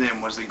which of them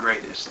was the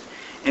greatest.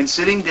 And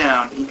sitting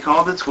down, he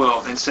called the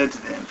 12 and said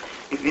to them,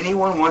 "If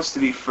anyone wants to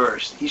be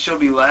first, he shall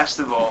be last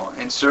of all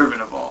and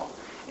servant of all."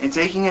 And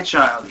taking a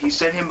child, he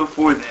set him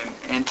before them,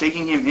 and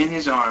taking him in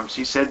his arms,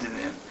 he said to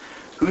them,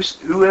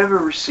 "Whoever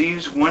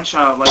receives one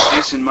child like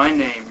this in my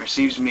name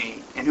receives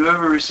me, and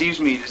whoever receives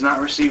me does not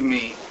receive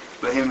me,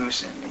 but him who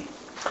sent me."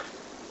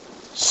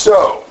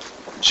 So,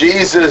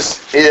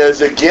 Jesus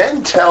is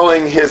again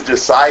telling his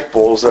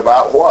disciples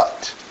about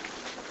what?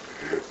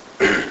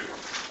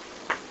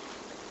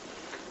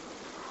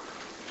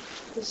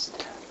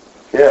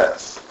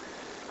 Yes.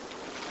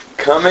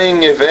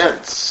 Coming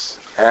events.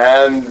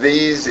 And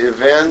these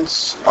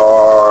events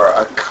are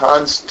a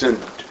constant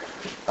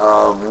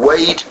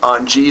weight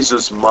on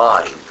Jesus'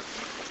 mind.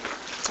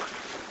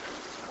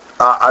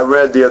 I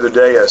read the other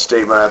day a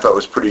statement I thought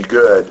was pretty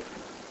good,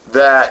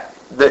 that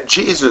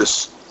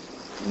Jesus,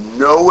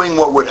 knowing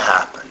what would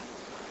happen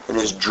and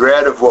his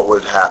dread of what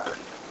would happen,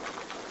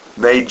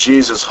 made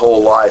Jesus'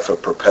 whole life a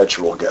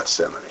perpetual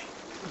Gethsemane.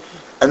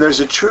 And there's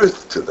a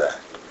truth to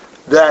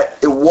that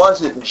it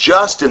wasn't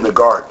just in the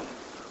garden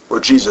where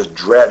Jesus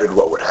dreaded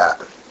what would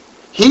happen.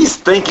 He's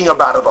thinking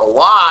about it a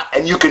lot,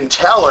 and you can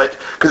tell it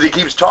because he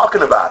keeps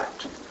talking about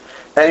it.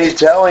 And he's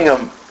telling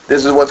them,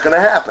 this is what's going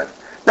to happen.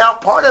 Now,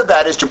 part of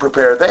that is to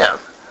prepare them.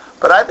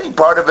 But I think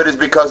part of it is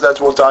because that's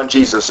what's on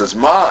Jesus'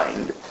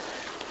 mind.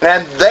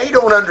 And they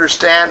don't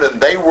understand, and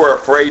they were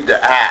afraid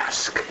to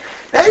ask.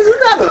 Now, isn't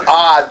that an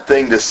odd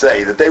thing to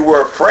say, that they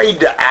were afraid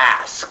to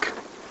ask?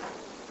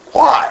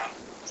 Why?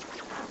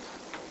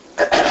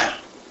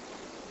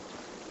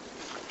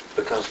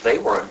 Because they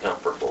were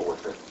uncomfortable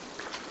with it.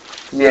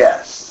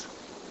 Yes,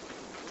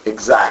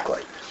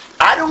 exactly.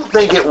 I don't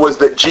think it was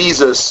that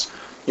Jesus,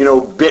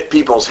 bit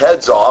people's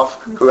heads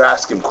off who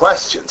asked him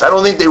questions. I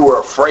don't think they were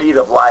afraid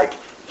of,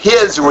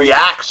 his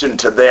reaction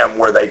to them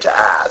were they to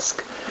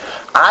ask.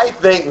 I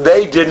think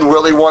they didn't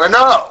really want to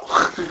know.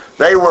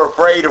 They were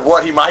afraid of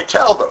what he might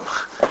tell them.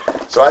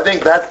 So I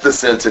think that's the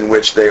sense in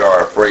which they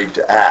are afraid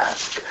to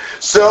ask.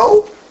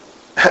 So,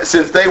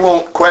 since they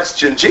won't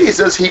question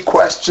Jesus, he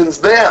questions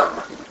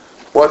them.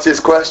 What's his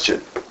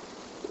question?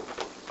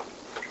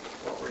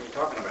 What were you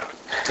talking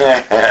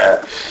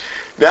about?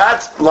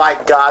 That's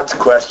like God's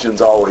questions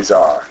always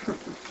are.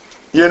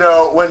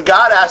 When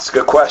God asks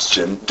a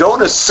question,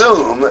 don't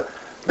assume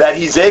that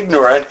he's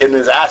ignorant and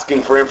is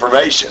asking for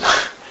information.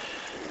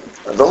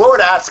 The Lord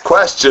asks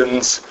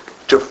questions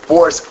to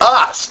force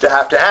us to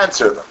have to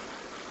answer them.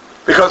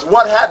 Because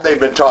what had they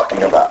been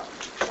talking about?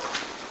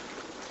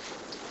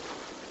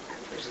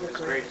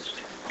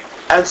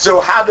 And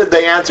so how did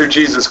they answer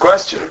Jesus'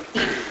 question?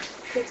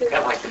 Kind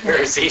of like the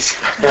Pharisees.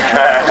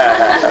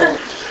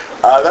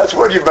 That's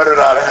one you better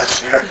not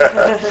answer.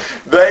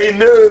 They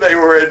knew they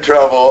were in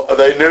trouble.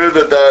 They knew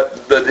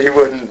that he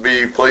wouldn't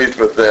be pleased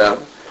with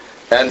them.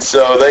 And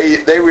so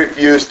they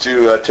refused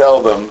to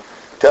tell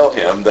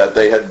him that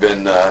they had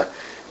been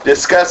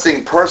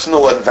discussing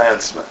personal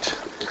advancement.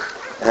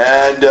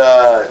 And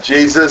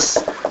Jesus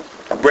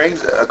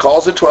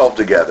calls the 12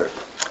 together.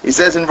 He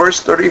says in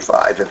verse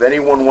 35, "If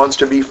anyone wants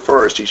to be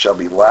first, he shall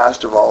be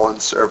last of all and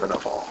servant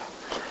of all."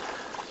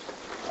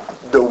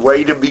 The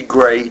way to be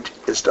great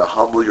is to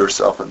humble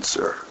yourself and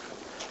serve.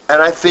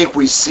 And I think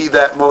we see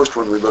that most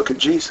when we look at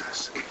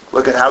Jesus.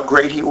 Look at how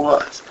great he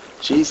was.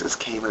 Jesus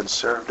came and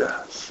served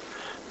us.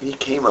 He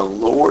came and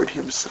lowered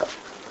himself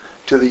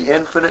to the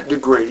infinite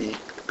degree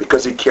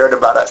because he cared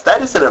about us.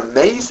 That is an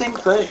amazing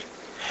thing.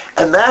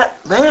 And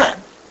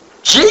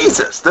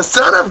Jesus, the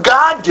Son of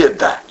God, did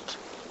that.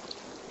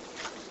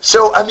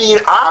 So,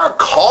 our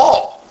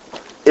call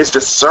is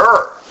to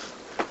serve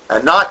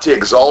and not to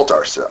exalt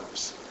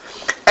ourselves.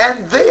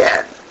 And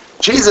then,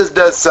 Jesus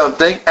does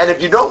something, and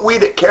if you don't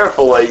read it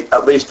carefully,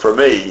 at least for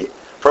me,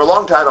 for a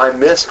long time I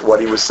missed what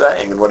he was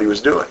saying and what he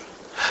was doing.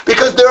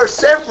 Because there are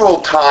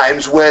several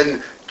times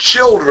when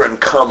children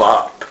come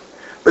up.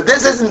 But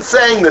this isn't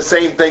saying the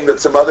same thing that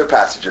some other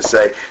passages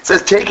say. It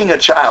says, taking a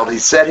child, he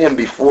set him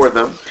before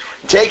them,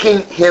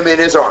 taking him in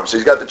his arms. So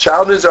he's got the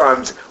child in his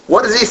arms.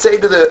 What does he say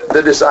to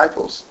the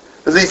disciples?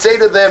 Does he say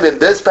to them in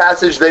this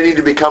passage they need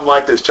to become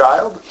like this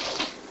child?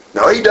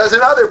 No, he does in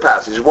other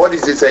passages. What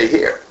does he say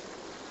here?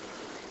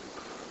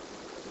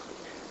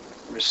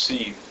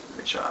 Receive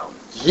the child.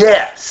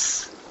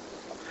 Yes.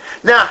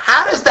 Now,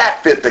 how does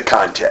that fit the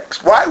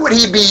context? Why would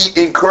he be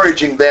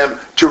encouraging them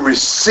to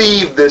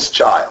receive this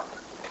child?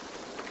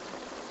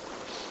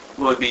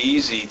 Well, it'd be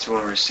easy to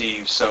want to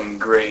receive some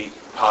great,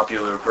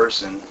 popular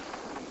person,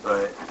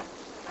 but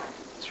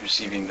it's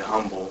receiving the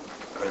humble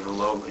or the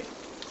lowly.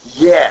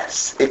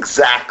 Yes,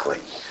 exactly.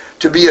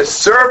 To be a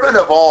servant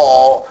of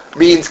all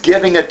means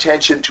giving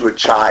attention to a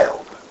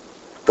child,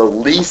 the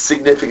least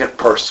significant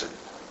person,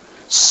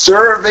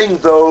 serving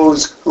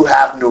those who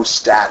have no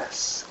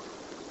status.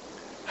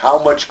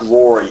 How much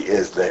glory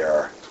is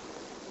there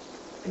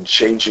in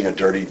changing a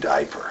dirty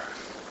diaper?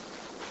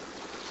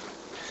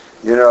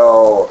 You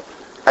know,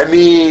 I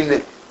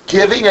mean,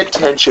 giving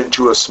attention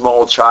to a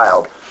small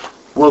child.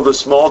 Will the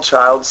small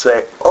child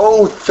say,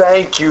 "Oh,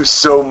 thank you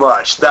so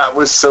much. That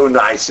was so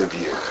nice of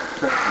you"?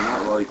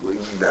 Not likely.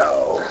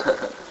 No.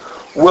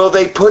 Will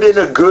they put in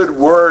a good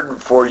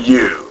word for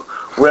you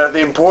with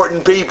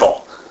important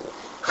people?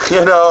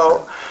 You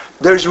know,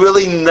 there's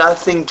really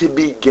nothing to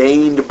be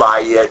gained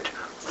by it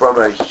from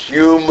a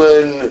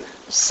human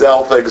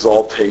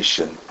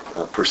self-exaltation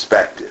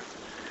perspective.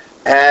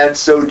 And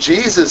so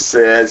Jesus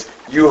says,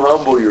 you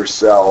humble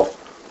yourself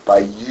by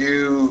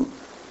you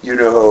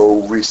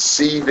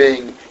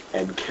receiving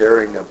and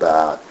caring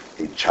about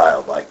a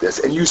child like this.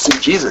 And you see,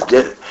 Jesus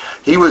did it.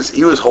 He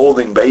was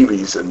holding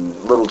babies and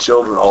little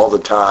children all the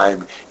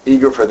time,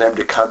 eager for them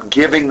to come,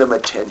 giving them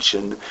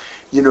attention,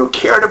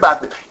 caring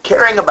about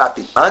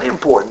the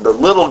unimportant, the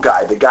little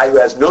guy, the guy who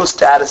has no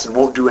status and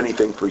won't do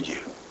anything for you.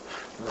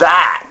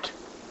 That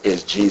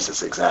is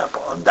Jesus'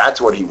 example, and that's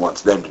what he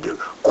wants them to do.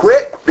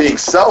 Quit being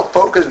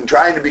self-focused and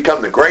trying to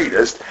become the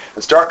greatest,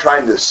 and start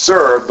trying to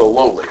serve the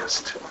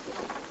lowliest.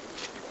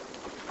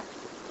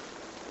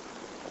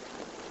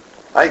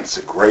 I think it's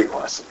a great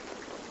lesson.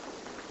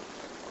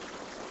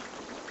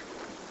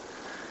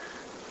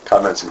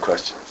 Comments and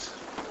questions?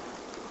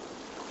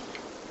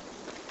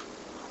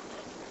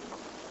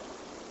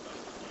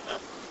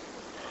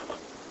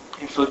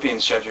 In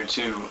Philippians chapter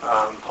 2,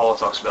 Paul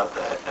talks about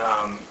that.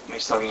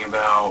 He's talking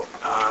about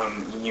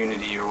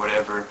unity or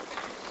whatever.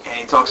 And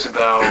he talks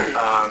about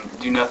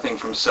do nothing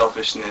from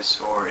selfishness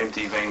or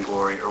empty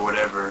vainglory or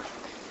whatever.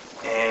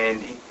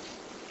 And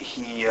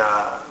he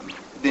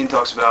then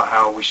talks about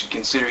how we should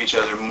consider each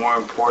other more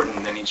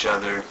important than each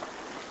other.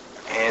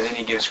 And then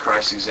he gives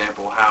Christ's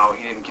example, how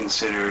he didn't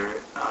consider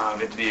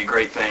it to be a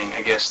great thing,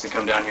 I guess, to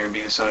come down here and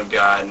be the Son of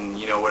God and,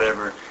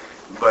 whatever.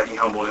 But he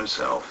humbled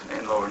himself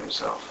and lowered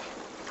himself.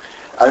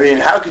 I mean,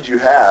 how could you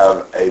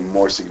have a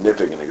more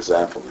significant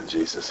example than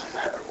Jesus in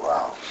that?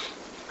 Wow.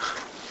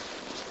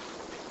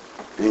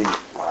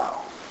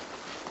 Wow.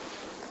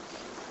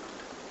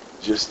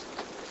 You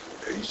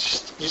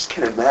just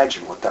can't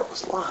imagine what that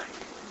was like.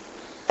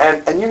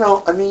 And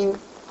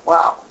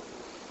wow.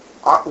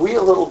 Aren't we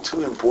a little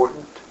too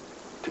important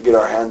to get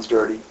our hands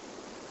dirty?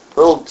 A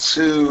little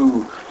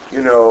too,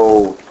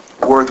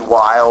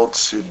 worthwhile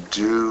to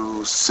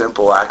do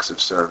simple acts of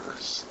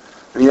service?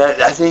 I mean,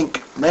 I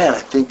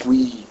think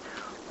we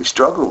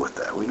struggle with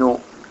that. We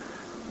don't.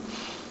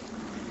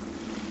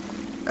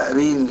 I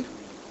mean,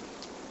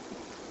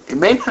 it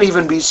may not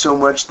even be so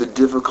much the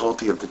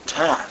difficulty of the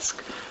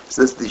task as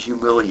it's the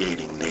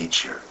humiliating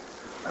nature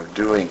of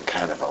doing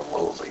kind of a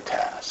lowly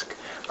task.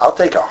 I'll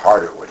take a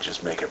harder one,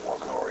 just make it more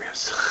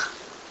glorious.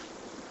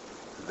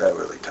 That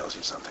really tells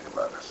you something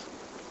about us.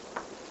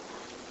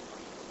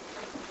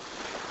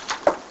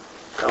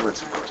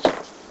 Comments and questions?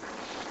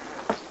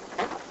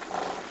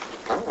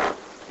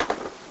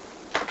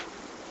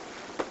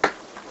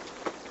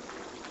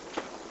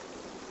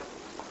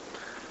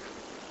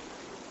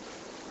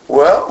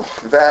 Well,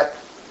 that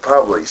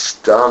probably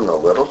stung a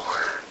little.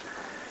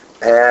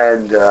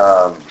 And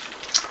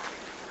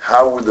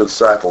how would the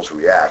disciples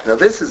react? Now,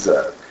 this is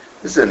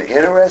an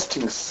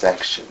interesting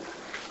section.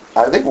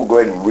 I think we'll go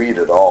ahead and read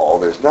it all.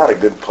 There's not a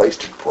good place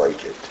to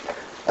break it.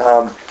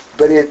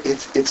 But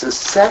it's a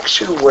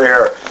section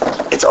where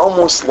it's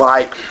almost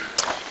like,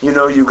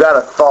 you've got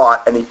a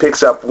thought, and he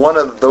picks up one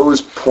of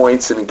those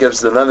points, and he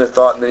gives another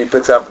thought, and then he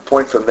picks up a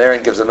point from there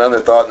and gives another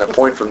thought, and a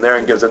point from there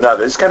and gives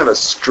another. It's kind of a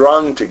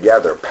strung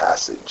together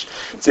passage.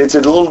 It's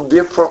a little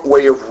different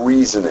way of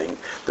reasoning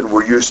than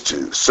we're used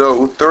to.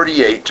 So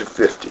 38 to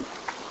 50.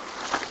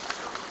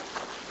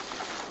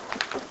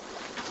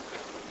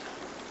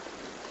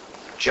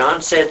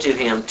 John said to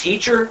him,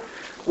 "Teacher,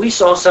 we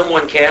saw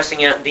someone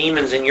casting out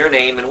demons in your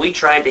name, and we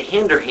tried to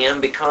hinder him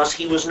because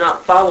he was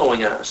not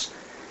following us."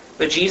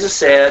 But Jesus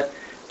said,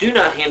 "Do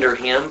not hinder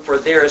him, for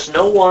there is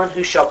no one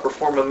who shall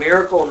perform a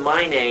miracle in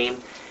my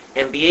name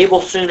and be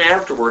able soon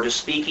afterward to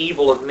speak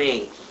evil of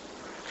me.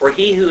 For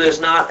he who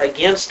is not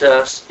against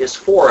us is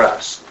for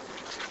us.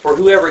 For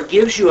whoever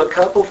gives you a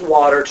cup of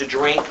water to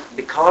drink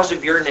because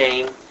of your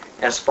name,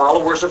 as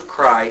followers of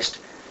Christ,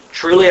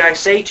 truly I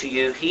say to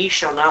you, he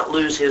shall not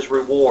lose his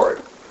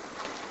reward.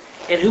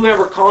 And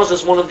whoever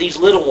causes one of these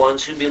little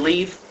ones who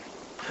believe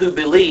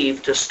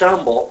to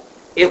stumble,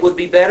 it would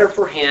be better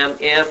for him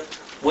if,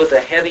 with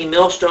a heavy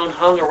millstone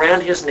hung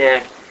around his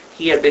neck,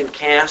 he had been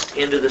cast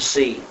into the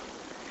sea.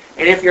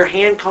 And if your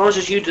hand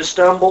causes you to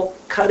stumble,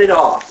 cut it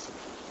off.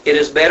 It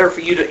is better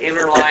for you to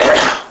enter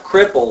life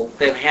crippled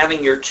than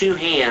having your two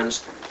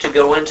hands to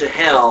go into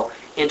hell,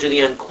 into the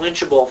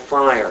unquenchable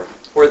fire,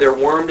 where their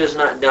worm does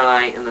not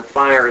die and the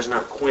fire is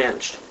not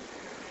quenched.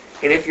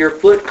 And if your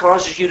foot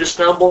causes you to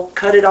stumble,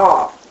 cut it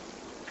off.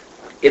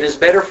 It is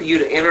better for you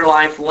to enter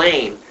life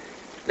lame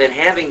than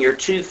having your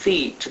 2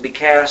 feet to be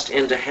cast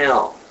into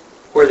hell,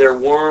 where their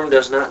worm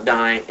does not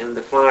die and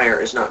the fire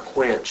is not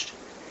quenched.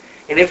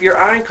 And if your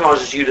eye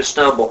causes you to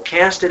stumble,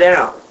 cast it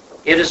out.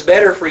 It is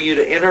better for you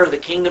to enter the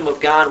kingdom of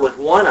God with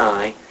one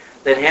eye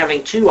than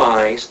having two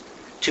eyes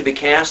to be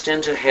cast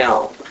into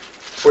hell,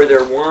 where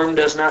their worm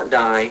does not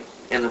die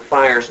and the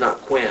fire is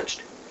not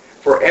quenched.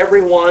 For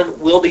everyone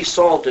will be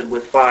salted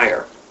with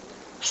fire.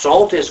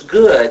 Salt is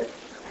good,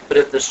 but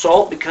if the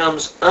salt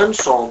becomes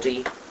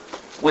unsalty,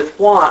 with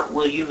what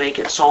will you make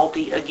it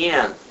salty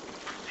again?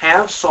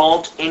 Have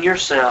salt in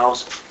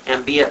yourselves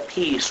and be at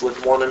peace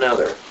with one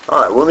another.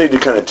 All right, we'll need to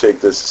kind of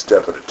take this a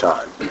step at a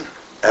time.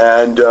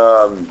 And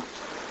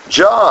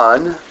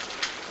John,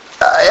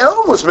 it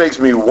almost makes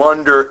me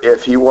wonder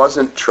if he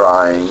wasn't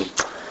trying,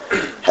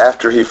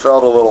 after he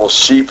felt a little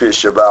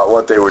sheepish about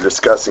what they were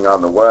discussing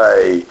on the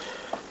way,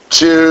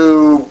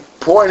 to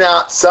point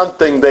out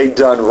something they'd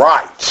done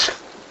right.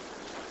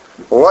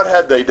 What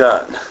had they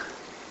done?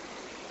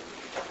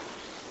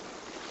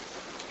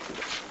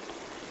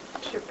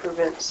 To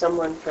prevent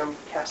someone from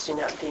casting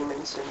out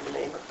demons in the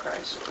name of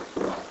Christ.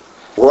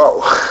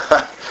 Whoa.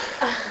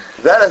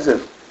 That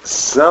doesn't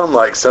sound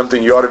like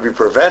something you ought to be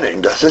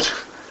preventing, does it?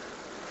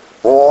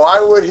 Well, why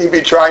would he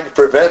be trying to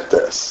prevent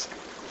this?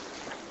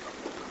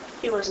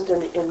 He wasn't in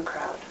the in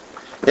crowd.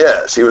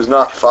 Yes, he was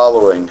not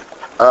following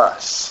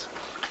us.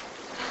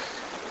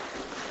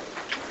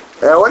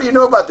 Now, what do you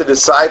know about the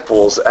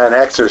disciples and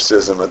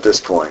exorcism at this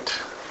point?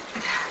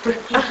 They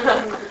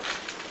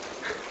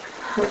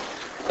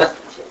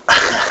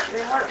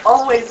weren't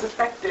always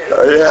effective.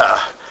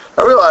 Yeah.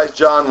 I realize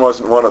John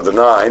wasn't one of the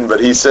 9, but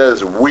he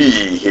says we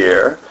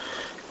here.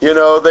 You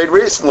know, they'd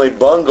recently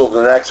bungled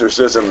an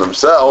exorcism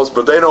themselves,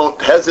 but they don't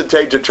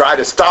hesitate to try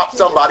to stop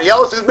somebody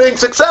else who's being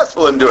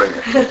successful in doing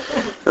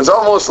it. It's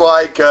almost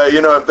like,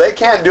 if they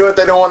can't do it,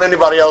 they don't want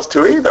anybody else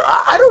to either.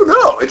 I don't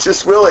know. It's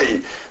just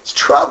really, it's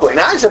troubling.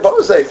 I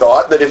suppose they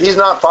thought that if he's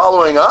not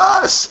following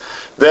us,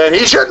 then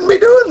he shouldn't be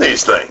doing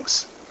these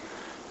things.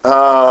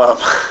 I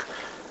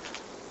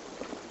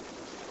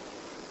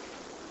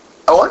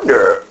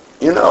wonder,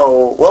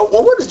 well,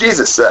 what does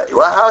Jesus say?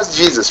 Well, how does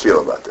Jesus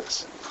feel about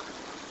this?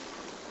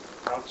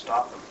 Don't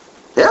stop them.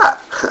 Yeah.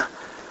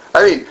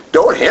 I mean,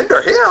 don't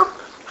hinder him.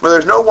 For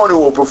there's no one who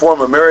will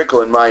perform a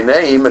miracle in my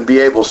name and be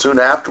able soon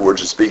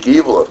afterwards to speak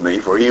evil of me,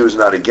 for he who is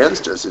not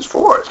against us is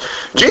for us.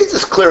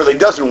 Jesus clearly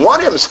doesn't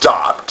want him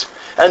stopped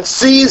and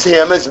sees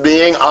him as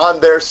being on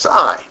their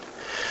side.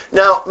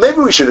 Now, maybe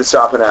we should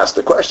stop and ask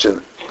the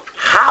question,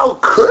 how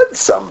could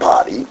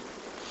somebody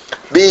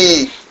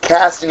be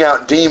casting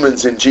out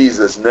demons in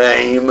Jesus'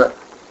 name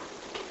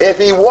if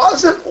he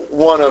wasn't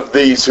one of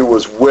these who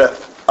was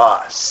with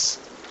us?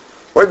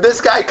 Where'd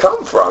this guy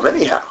come from,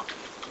 anyhow?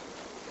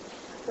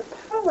 The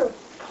power of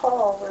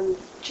Paul and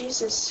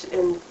Jesus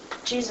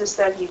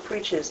that he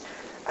preaches,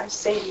 I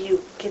say to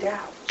you, get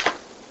out.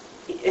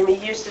 And he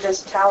used it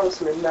as a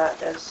talisman,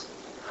 not as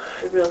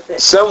the real thing.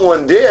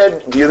 Someone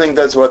did. Do you think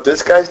that's what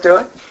this guy's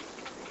doing?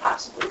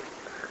 Possibly.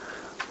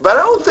 But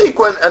I don't think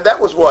and that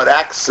was what,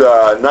 Acts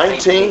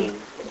 19?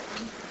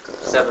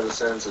 7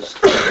 senses.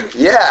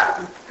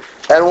 Yeah.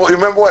 And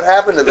remember what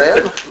happened to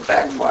them?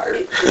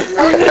 Backfired.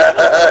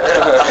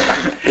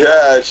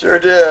 Yeah, it sure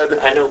did.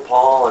 I know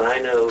Paul and I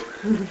know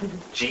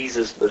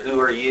Jesus, but who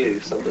are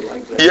you? Something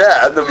like that.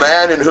 Yeah, and the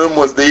man in whom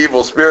was the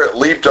evil spirit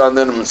leaped on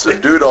them and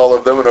subdued all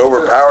of them and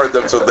overpowered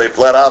them, so they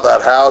fled out of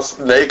that house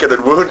naked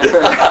and wounded.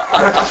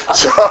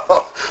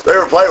 So they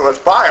were playing with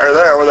fire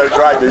there where they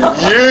tried to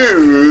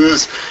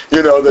use,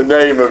 the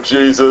name of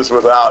Jesus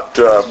without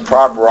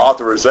proper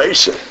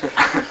authorization.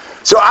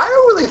 So I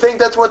don't really think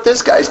that's what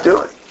this guy's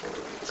doing.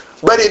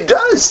 But it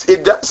does,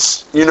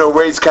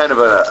 raise kind of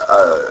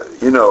a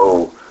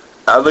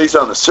at least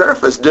on the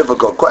surface,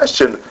 difficult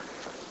question.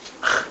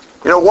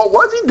 What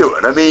was he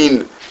doing? I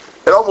mean,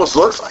 it almost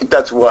looks like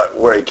that's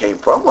where he came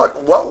from.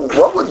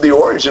 What would the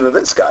origin of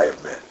this guy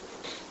have been?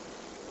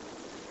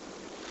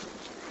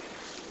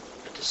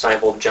 A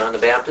disciple of John the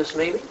Baptist,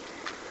 maybe?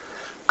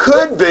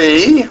 Could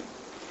be.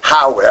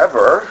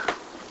 However,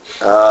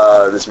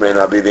 this may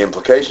not be the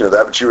implication of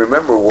that, but you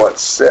remember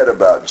what's said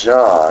about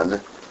John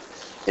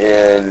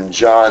in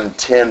John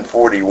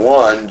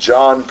 10:41.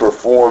 John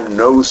performed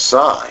no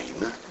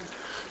sign.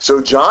 So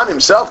John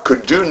himself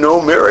could do no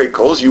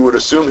miracles. You would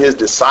assume his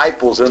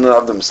disciples in and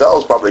of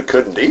themselves probably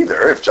couldn't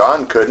either. If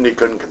John couldn't, he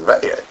couldn't convey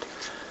it.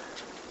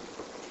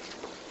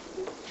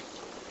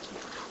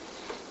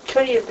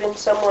 Could he have been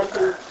someone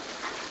who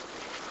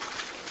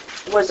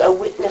was a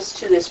witness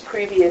to this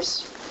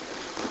previous...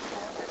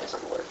 that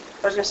doesn't work.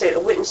 I was going to say a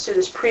witness to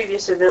this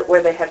previous event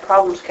where they had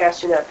problems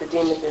casting out the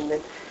demon, and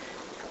then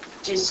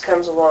Jesus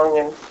comes along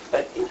and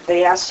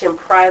they asked him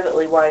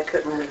privately, why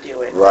couldn't we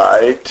do it?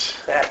 Right.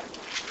 That.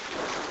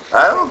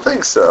 I don't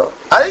think so.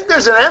 I think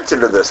there's an answer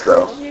to this,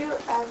 though. Did you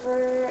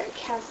ever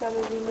cast out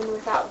a demon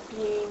without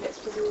being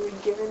specifically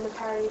given the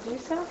power to do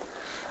so?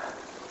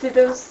 Did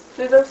those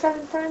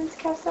 7 friends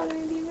cast out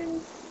any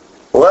demons?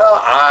 Well,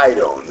 I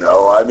don't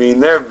know. I mean,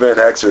 there have been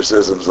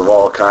exorcisms of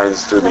all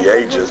kinds through the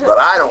ages, but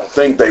I don't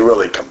think they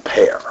really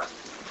compare.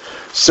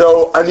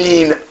 So, I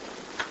mean,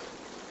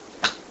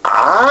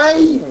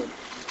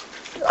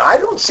 I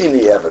don't see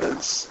any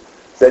evidence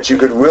that you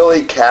could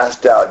really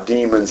cast out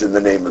demons in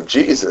the name of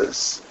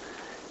Jesus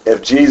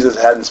if Jesus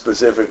hadn't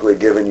specifically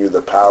given you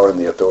the power and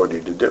the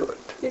authority to do it.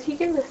 Did he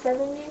give the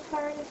 70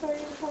 power and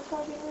authority to cast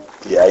out demons?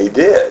 Yeah, he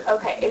did.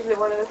 Okay, is it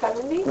one of the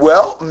 70?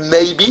 Well,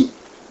 maybe.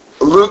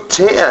 Luke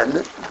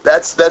 10,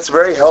 that's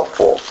very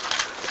helpful.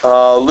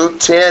 Luke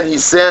 10, he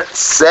sent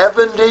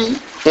 70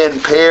 in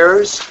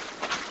pairs,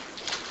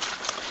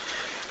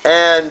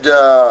 and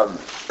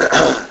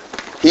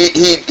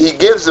he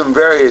gives them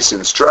various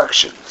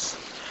instructions.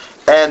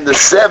 And the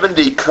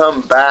 70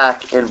 come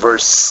back in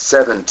verse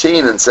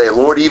 17 and say,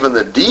 Lord, even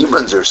the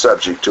demons are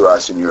subject to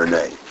us in your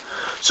name.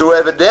 So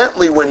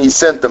evidently when he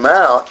sent them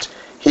out,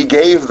 he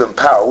gave them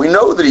power. We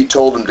know that he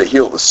told them to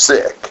heal the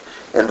sick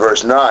in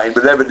verse 9,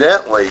 but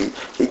evidently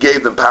he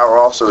gave them power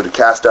also to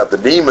cast out the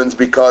demons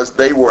because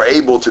they were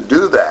able to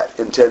do that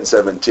in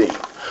 10:17.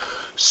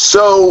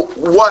 So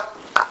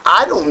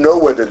I don't know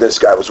whether this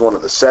guy was one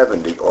of the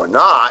 70 or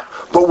not,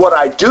 but what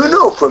I do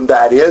know from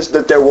that is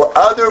that there were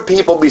other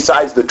people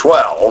besides the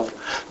 12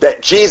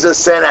 that Jesus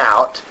sent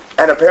out,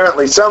 and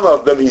apparently some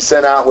of them he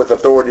sent out with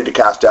authority to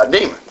cast out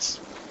demons.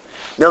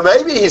 Now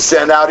maybe he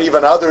sent out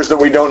even others that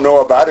we don't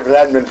know about. If it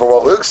hadn't been for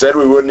what Luke said,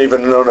 we wouldn't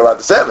even have known about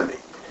the 70.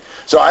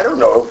 So I don't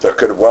know if there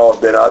could have well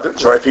have been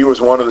others, or if he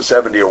was one of the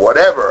 70 or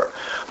whatever.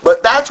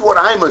 But that's what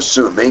I'm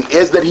assuming,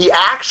 is that he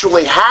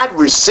actually had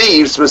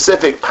received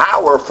specific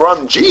power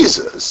from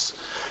Jesus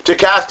to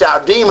cast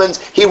out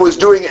demons. He was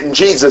doing it in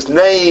Jesus'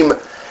 name,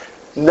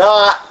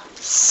 not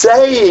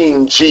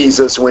saying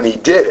Jesus when he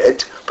did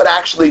it, but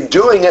actually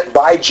doing it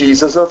by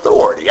Jesus'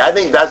 authority. I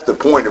think that's the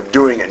point of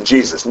doing it in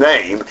Jesus'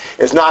 name,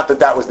 is not that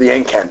that was the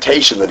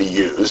incantation that he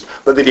used,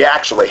 but that he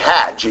actually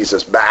had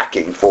Jesus'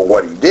 backing for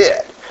what he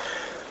did.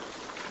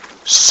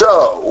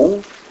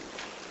 So,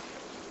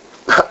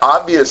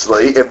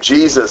 obviously, if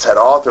Jesus had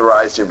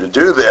authorized him to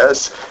do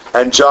this,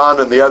 and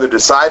John and the other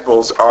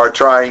disciples are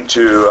trying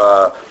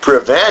to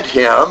prevent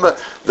him,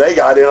 they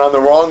got in on the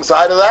wrong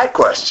side of that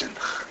question.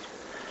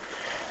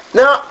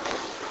 Now,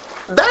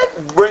 that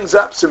brings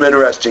up some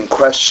interesting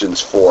questions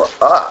for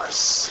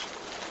us.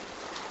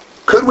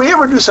 Could we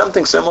ever do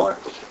something similar?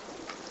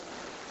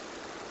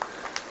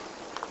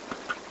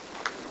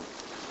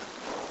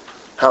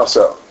 How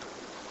so?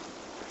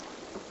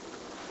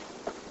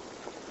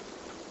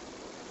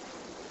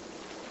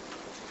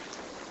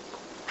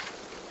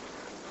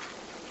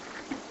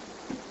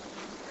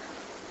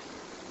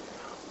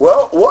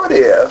 Well, what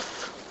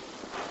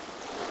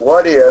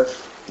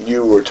if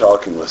you were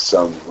talking with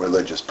some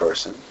religious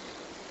person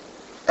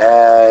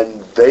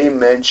and they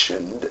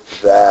mentioned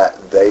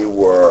that they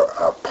were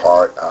a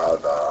part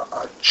of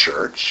a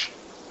church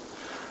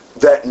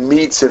that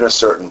meets in a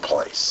certain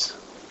place,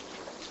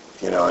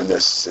 in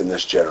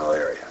this general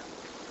area.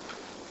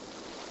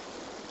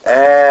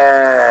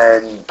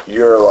 And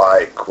you're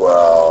like,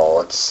 well,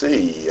 let's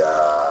see,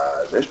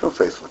 there's no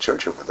Faithful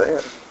Church over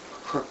there.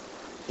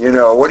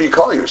 What do you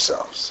call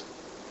yourselves?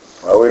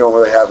 Well, we don't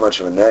really have much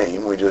of a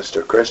name. We just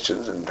are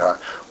Christians. And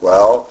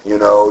well, do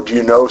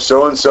you know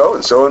so-and-so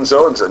and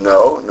so-and-so? And so,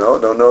 no,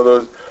 don't know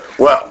those.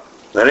 Well,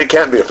 then it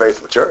can't be a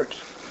Faithful Church.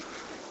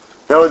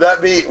 Now, would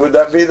that be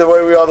the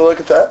way we ought to look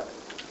at that?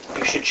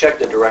 You should check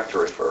the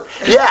directory first.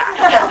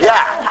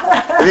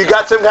 Yeah. Have you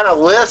got some kind of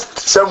list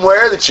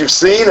somewhere that you've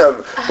seen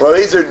of, well,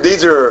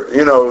 these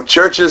are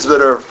churches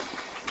that are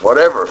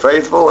whatever,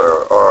 faithful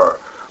or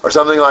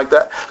something like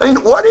that? I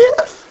mean, what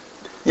if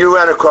you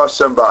ran across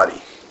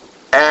somebody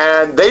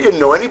and they didn't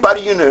know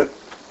anybody you knew,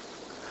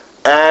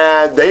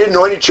 and they didn't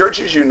know any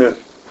churches you knew,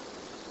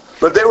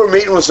 but they were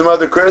meeting with some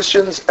other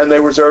Christians and they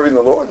were serving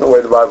the Lord in the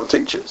way the Bible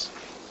teaches?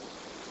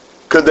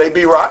 Could they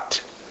be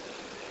right?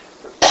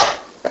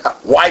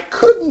 Why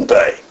couldn't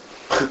they?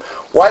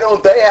 Why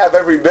don't they have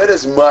every bit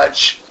as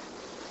much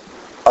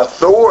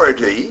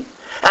authority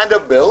and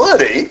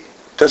ability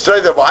to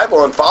study the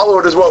Bible and follow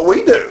it as what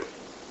we do?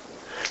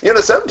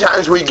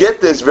 Sometimes we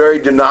get this very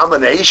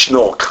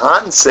denominational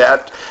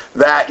concept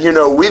that,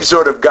 we've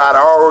sort of got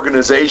our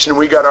organization,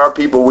 we got our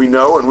people we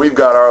know, and we've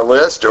got our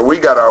list, or we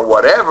got our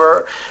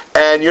whatever,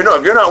 and,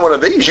 if you're not one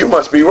of these, you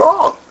must be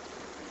wrong.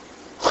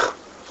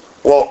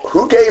 Well,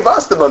 who gave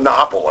us the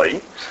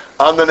monopoly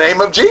on the name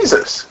of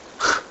Jesus?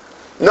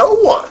 No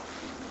one.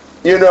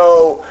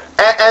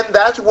 And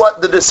that's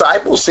what the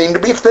disciples seem to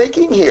be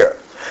thinking here.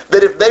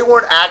 That if they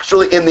weren't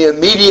actually in the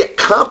immediate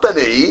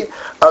company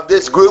of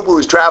this group who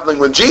was traveling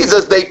with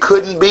Jesus, they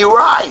couldn't be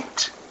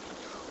right.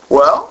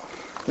 Well,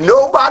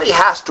 nobody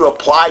has to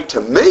apply to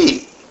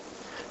me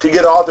to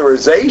get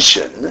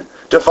authorization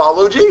to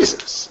follow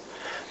Jesus.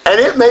 And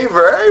it may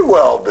very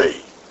well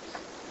be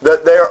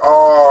that there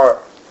are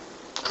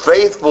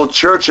faithful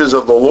churches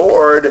of the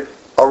Lord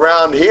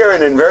around here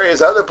and in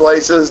various other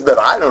places that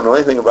I don't know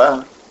anything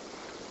about,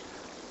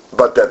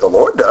 but that the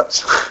Lord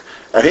does,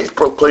 and He's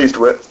pleased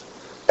with,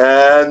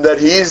 and that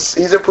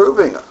He's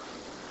approving of.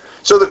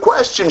 So the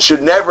question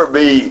should never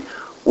be,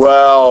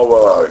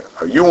 well,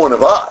 are you one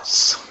of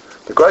us?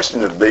 The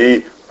question should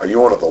be, are you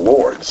one of the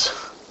Lord's?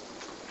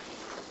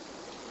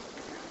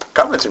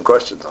 Comments and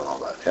questions on all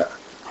that? Yeah.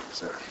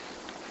 Sarah.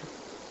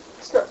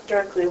 It's not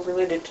directly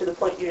related to the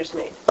point you just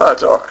made. Oh,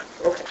 that's all right.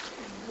 Okay.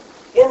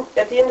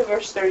 At the end of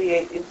verse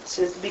 38, it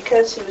says,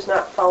 because he was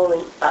not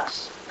following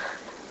us.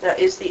 Now,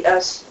 is the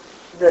us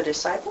the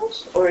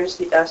disciples, or is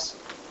the us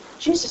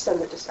Jesus and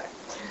the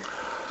disciples?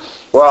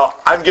 Well,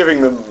 I'm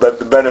giving them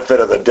the benefit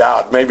of the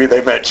doubt. Maybe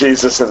they meant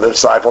Jesus and the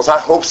disciples. I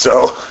hope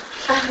so.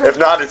 If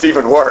not, it's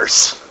even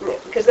worse. Yeah,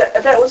 because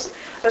I was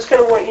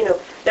kind of worried,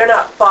 they're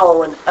not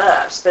following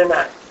us. They're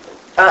not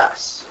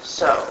us,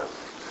 so...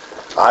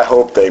 I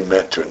hope they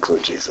meant to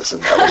include Jesus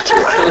in that one too.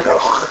 I don't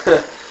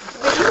know.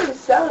 But even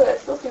so, that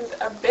still seems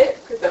a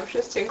bit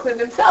presumptuous to include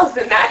themselves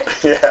in that.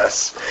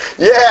 Yes.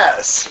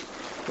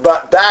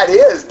 But that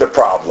is the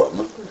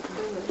problem.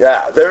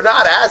 Yeah, they're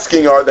not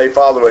asking, are they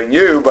following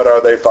you, but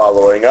are they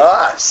following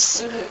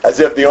us? As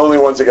if the only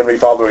ones that can be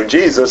following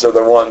Jesus are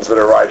the ones that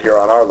are right here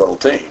on our little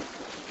team.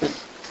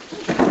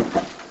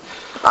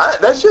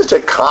 That's just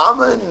a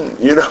common,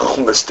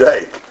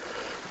 mistake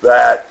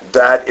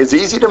that is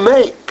easy to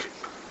make.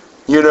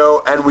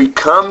 And we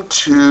come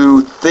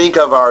to think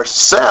of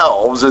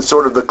ourselves as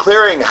sort of the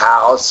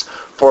clearinghouse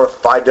for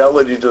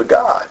fidelity to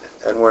God,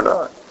 and we're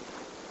not.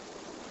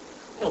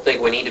 I don't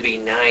think we need to be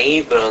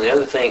naive, but on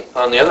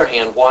the other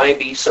hand, why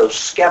be so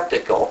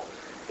skeptical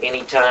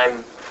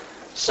anytime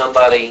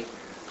somebody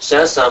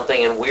says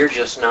something and we're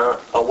just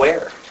not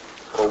aware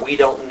or we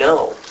don't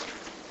know?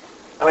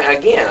 I mean,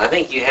 again, I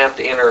think you have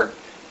to enter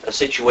a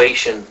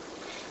situation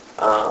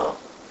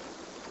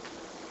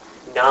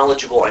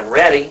knowledgeable and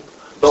ready,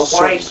 but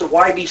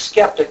why be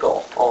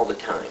skeptical all the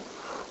time?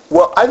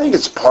 Well, I think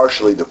it's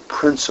partially the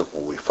principle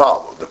we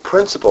follow. The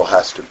principle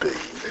has to be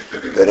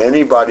that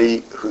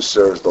anybody who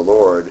serves the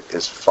Lord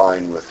is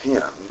fine with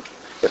him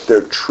if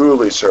they're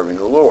truly serving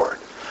the Lord.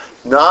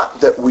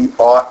 Not that we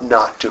ought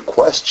not to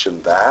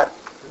question that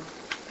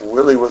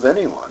really with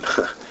anyone,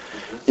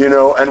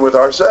 and with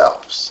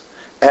ourselves.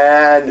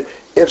 And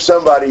if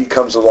somebody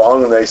comes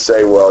along and they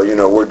say, well,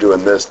 we're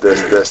doing this,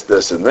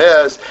 and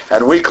this,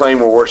 and we claim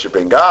we're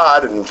worshiping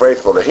God and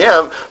faithful to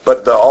him,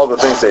 but all the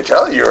things they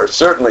tell you are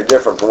certainly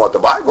different from what the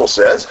Bible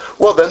says,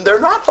 well, then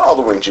they're not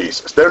following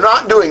Jesus. They're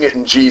not doing it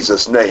in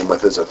Jesus' name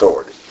with his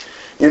authority.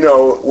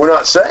 We're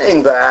not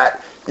saying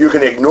that you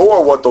can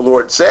ignore what the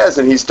Lord says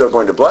and he's still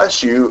going to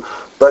bless you,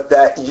 but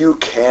that you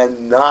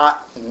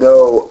cannot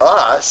know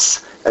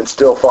us and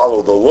still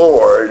follow the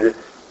Lord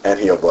and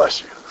he'll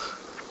bless you.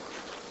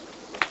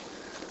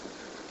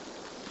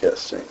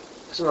 Yes, Shane.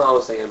 Something I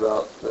was thinking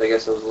about, but I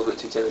guess I was a little bit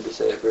too timid to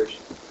say at first.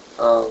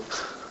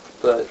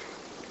 But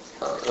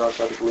I was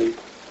trying to believe.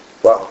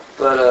 Wow.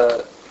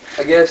 But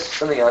I guess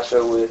something I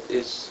struggle with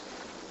is,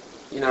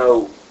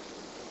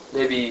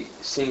 maybe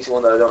seeing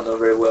someone that I don't know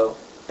very well,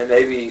 and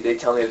maybe they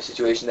tell me of a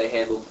situation they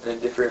handled in a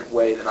different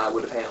way than I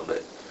would have handled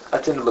it. I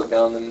tend to look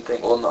down on them and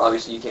think, well, no,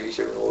 obviously you can't be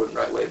serving the Lord in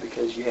the right way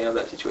because you handled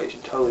that situation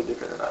totally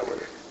different than I would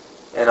have.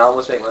 And I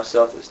almost make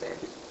myself the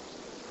standard.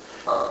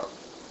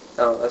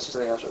 I don't know, that's just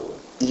something I struggle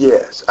with.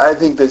 Yes, I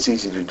think that's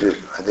easy to do.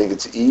 I think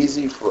it's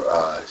easy for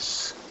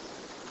us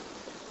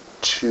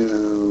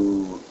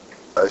to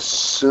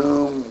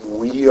assume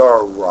we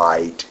are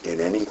right in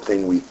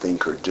anything we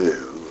think or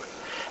do,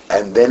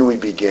 and then we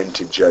begin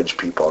to judge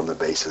people on the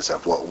basis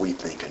of what we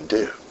think and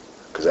do.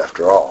 Because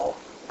after all,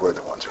 we're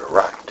the ones who are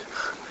right.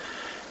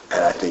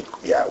 And I think,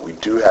 we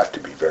do have to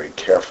be very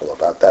careful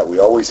about that. We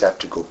always have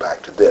to go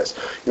back to this.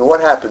 What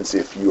happens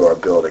if you are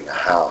building a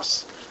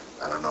house?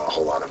 I don't know a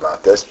whole lot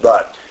about this,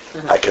 but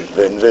I can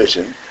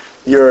envision.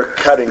 You're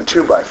cutting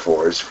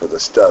 2x4s for the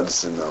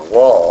studs in the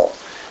wall,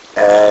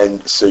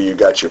 and so you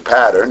got your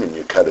pattern, and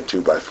you cut a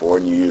 2x4,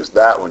 and you use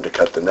that one to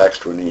cut the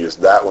next one, you use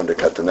that one to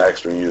cut the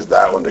next one, you use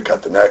that one to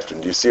cut the next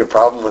one. Do you see a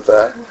problem with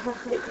that?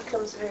 It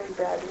becomes very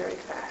bad very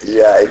fast.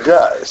 Yeah, it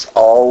does.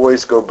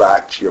 Always go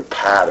back to your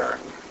pattern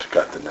to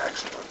cut the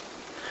next one.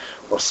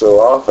 Well, so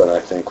often I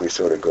think we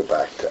sort of go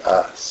back to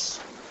us.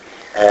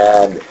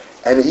 And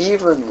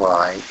even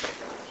like,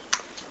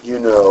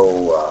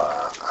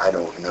 I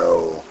don't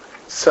know,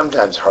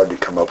 sometimes hard to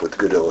come up with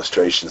good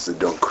illustrations that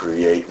don't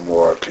create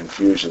more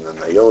confusion than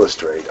they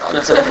illustrate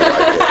on something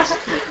like this.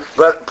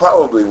 But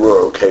probably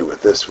we're okay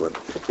with this one,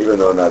 even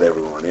though not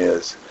everyone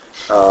is.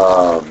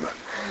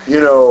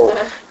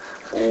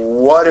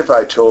 What if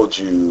I told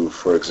you,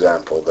 for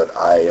example, that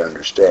I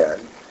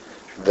understand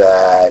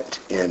that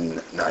in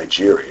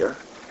Nigeria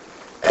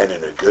and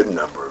in a good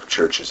number of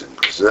churches in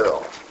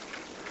Brazil,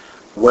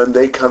 when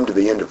they come to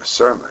the end of a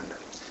sermon,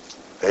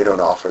 they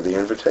don't offer the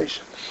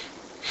invitation.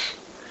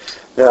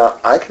 Now,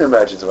 I can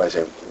imagine somebody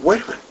saying,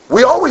 wait a minute,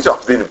 we always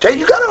offer the invitation.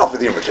 You got to offer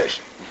the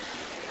invitation.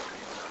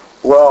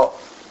 Well,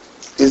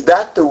 is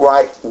that the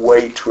right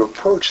way to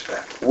approach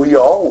that? We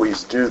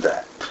always do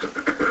that.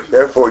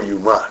 Therefore, you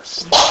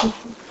must.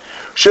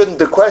 Shouldn't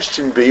the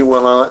question be,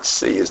 well, let's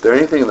see, is there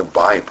anything in the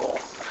Bible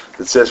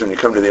that says when you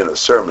come to the end of the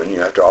sermon,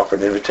 you have to offer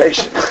an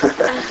invitation?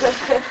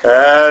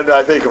 And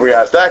I think if we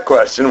ask that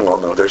question, well,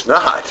 no, there's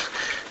not.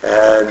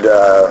 And,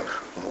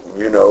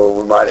 we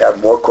might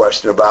have more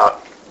question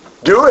about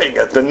doing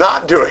it than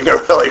not doing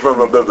it, really,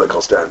 from a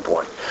biblical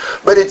standpoint.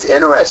 But it's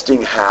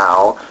interesting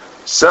how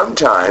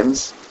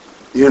sometimes,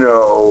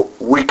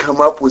 we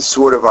come up with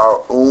sort of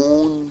our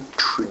own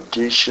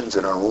traditions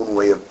and our own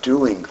way of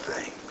doing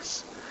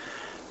things.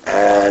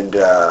 And,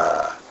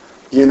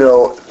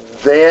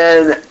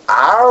 then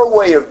our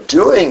way of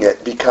doing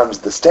it becomes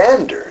the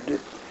standard.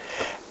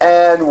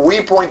 And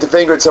we point the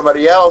finger at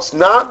somebody else,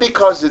 not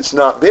because it's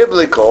not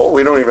biblical.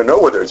 We don't even know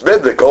whether it's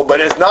biblical, but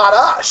it's not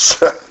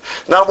us.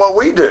 Not what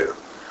we do.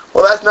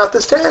 Well, that's not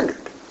the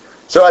standard.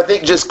 So I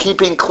think just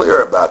keeping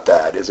clear about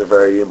that is a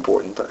very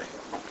important thing.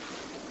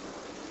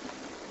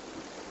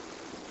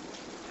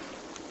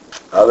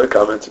 Other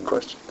comments and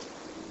questions?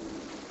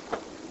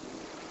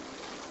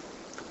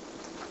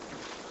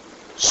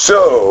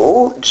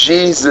 So,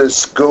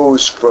 Jesus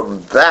goes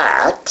from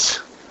that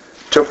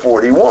to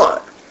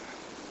 41.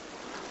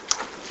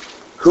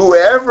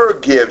 Whoever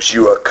gives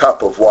you a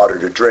cup of water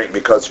to drink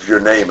because of your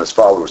name as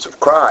followers of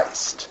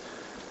Christ,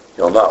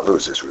 he'll not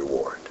lose his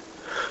reward.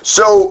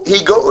 So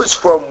he goes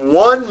from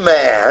one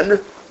man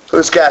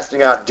who's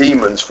casting out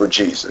demons for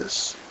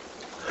Jesus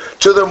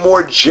to the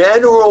more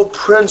general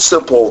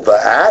principle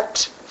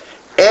that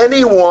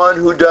anyone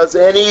who does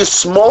any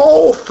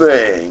small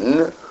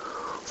thing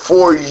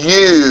for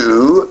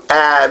you,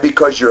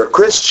 because you're a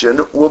Christian,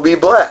 will be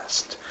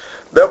blessed.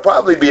 There'll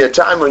probably be a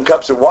time when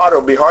cups of water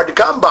will be hard to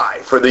come by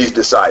for these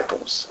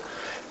disciples.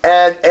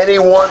 And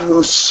anyone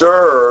who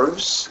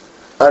serves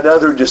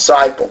another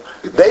disciple,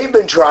 they've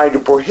been trying to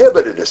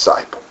prohibit a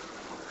disciple.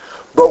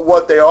 But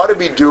what they ought to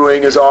be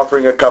doing is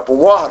offering a cup of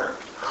water,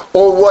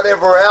 or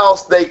whatever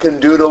else they can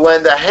do to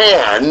lend a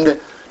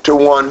hand to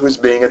one who's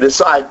being a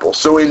disciple.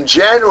 So in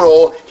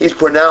general, he's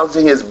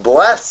pronouncing his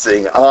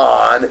blessing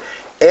on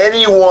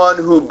anyone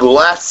who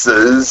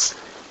blesses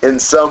in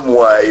some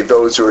way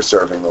those who are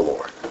serving the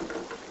Lord.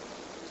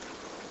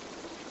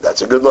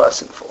 That's a good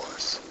lesson for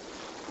us.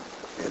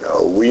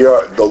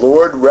 The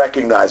Lord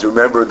recognizes,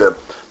 remember the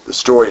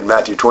story in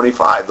Matthew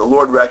 25, the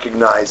Lord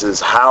recognizes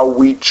how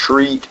we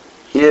treat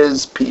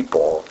his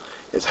people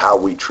is how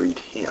we treat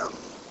him.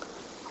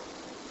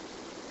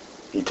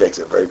 He takes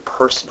it very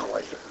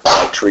personally,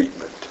 our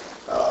treatment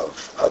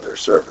of other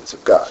servants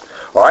of God.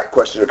 All right,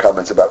 questions or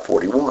comments about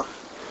 41?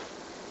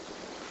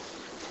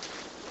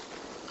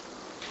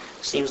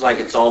 Seems like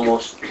it's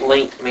almost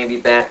linked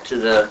maybe back to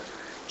the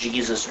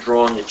Jesus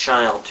drawing the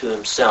child to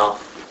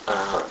himself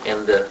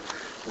and the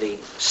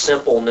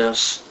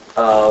simpleness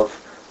of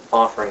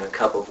offering a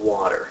cup of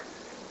water.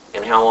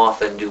 And how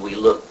often do we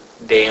look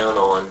down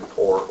on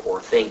or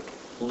think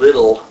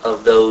little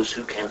of those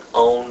who can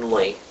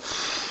only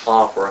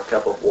offer a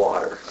cup of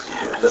water?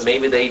 Yes. But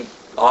maybe they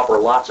offer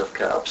lots of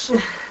cups,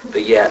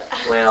 but yet,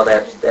 well,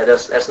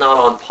 that's not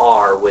on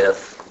par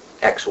with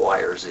X, Y,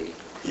 or Z.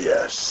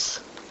 Yes.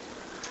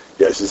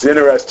 Yes, it's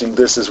interesting.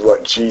 This is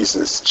what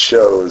Jesus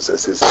chose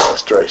as his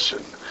illustration.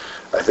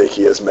 I think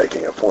he is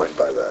making a point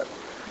by that.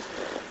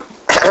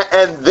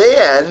 And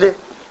then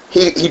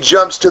he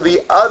jumps to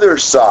the other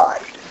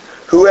side.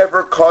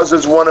 Whoever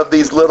causes one of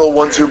these little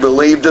ones who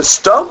believe to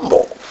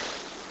stumble.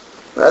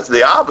 That's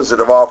the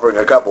opposite of offering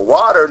a cup of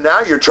water.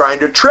 Now you're trying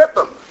to trip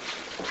him.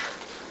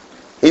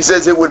 He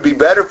says it would be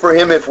better for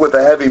him if with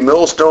a heavy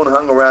millstone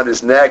hung around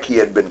his neck he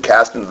had been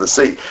cast into the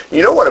sea.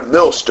 You know what a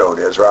millstone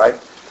is, right?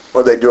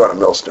 What do they do on a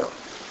millstone?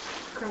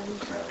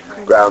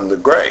 Ground the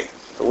grain,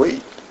 the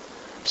wheat.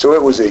 So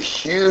it was a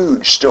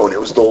huge stone. It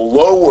was the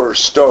lower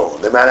stone.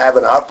 They might have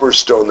an upper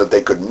stone that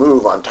they could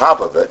move on top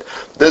of it.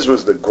 This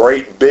was the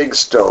great big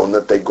stone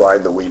that they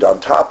grind the wheat on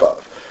top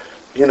of.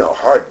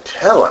 Hard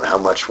telling how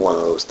much one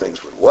of those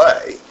things would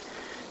weigh.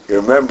 You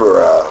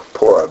remember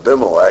poor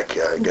Abimelech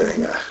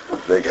getting a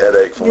big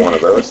headache from one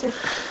of those.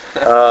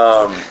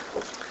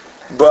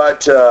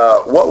 But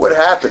what would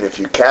happen if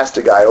you cast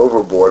a guy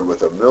overboard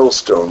with a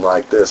millstone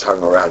like this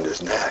hung around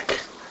his neck?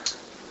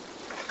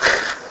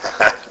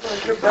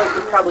 Well, your boat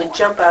would probably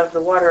jump out of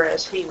the water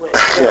as he went.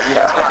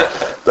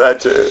 Yeah, that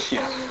too.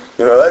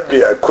 That'd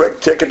be a quick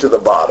ticket to the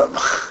bottom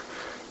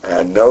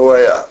and no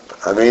way up.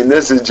 I mean,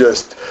 that's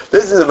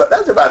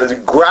about as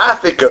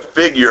graphic a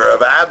figure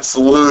of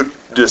absolute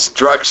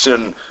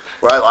destruction,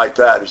 right, like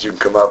that as you can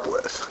come up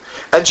with.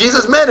 And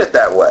Jesus meant it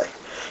that way.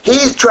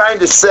 He's trying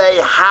to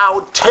say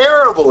how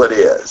terrible it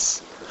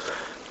is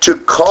to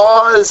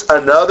cause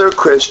another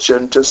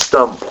Christian to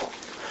stumble.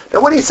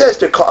 Now, when he says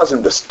to cause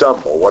him to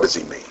stumble, what does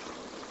he mean?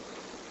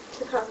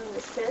 To cause him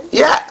to sin?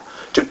 Yeah,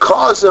 to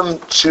cause them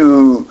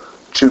to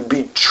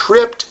be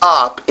tripped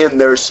up in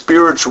their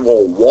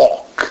spiritual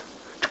walk,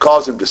 to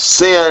cause them to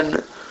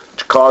sin,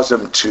 to cause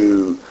them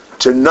to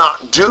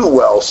not do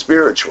well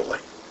spiritually.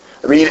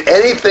 I mean,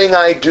 anything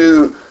I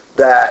do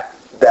that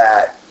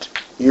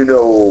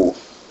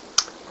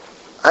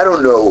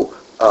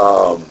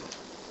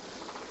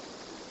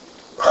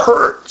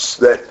hurts,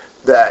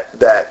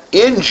 that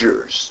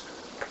injures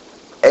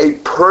a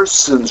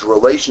person's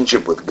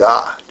relationship with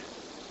God.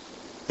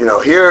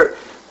 Here,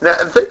 now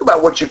think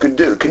about what you could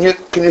do. Can you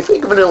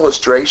think of an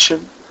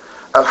illustration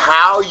of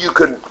how you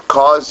could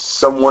cause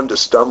someone to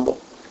stumble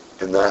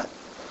in that?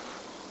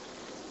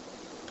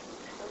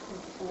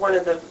 one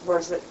of the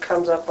ones that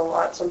comes up a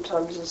lot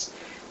sometimes is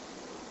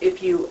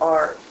if you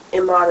are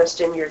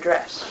immodest in your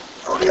dress.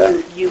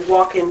 Okay. You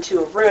walk into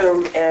a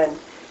room and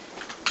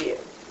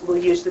we'll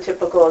use the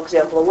typical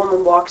example. A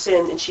woman walks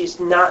in and she's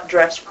not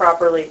dressed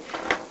properly,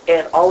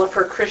 and all of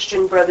her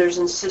Christian brothers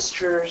and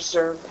sisters,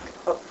 or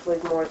hopefully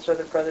more so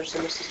the brothers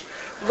and the sisters,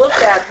 look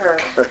at her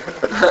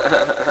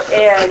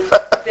and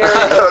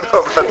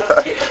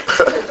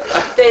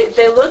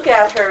they look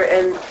at her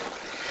and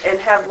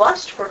have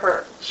lust for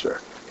her. Sure.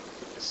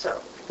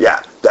 So.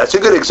 Yeah, that's a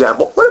good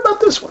example. What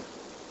about this one?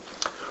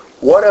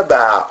 What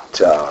about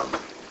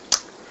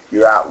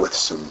you're out with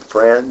some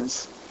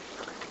friends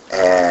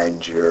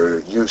and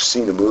you've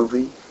seen a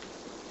movie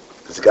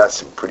that's got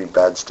some pretty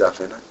bad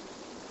stuff in it,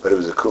 but it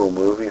was a cool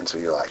movie, and so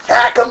you're like,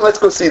 come, let's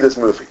go see this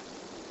movie.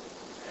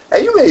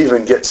 And you may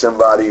even get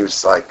somebody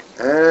who's like,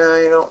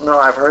 I don't know,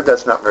 I've heard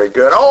that's not very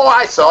good. Oh,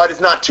 I saw it,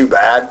 it's not too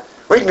bad.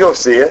 We can go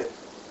see it.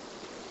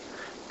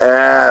 And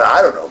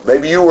I don't know,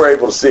 maybe you were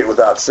able to see it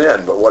without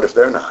sin, but what if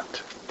they're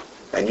not?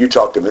 And you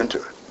talked them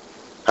into it.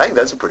 I think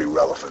that's a pretty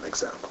relevant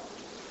example.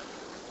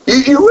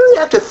 You really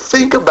have to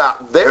think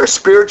about their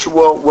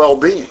spiritual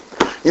well-being.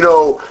 You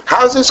know,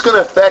 how's this going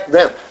to affect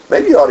them?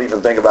 Maybe you ought to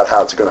even think about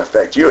how it's going to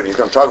affect you, and he's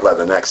going to talk about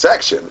it in the next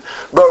section.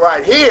 But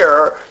right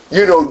here,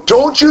 you know,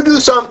 don't you do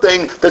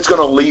something that's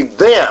going to lead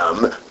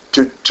them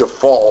to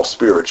fall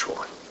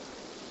spiritually.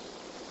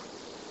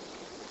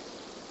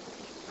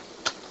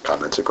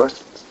 Comments or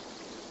questions?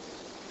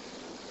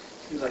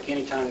 Seems like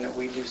any time that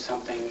we do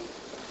something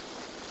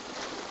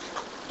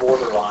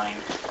borderline,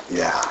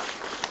 Yeah.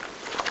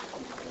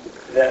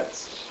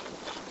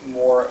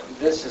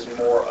 this is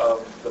more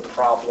of the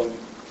problem,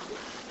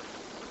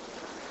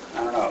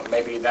 I don't know,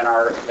 maybe than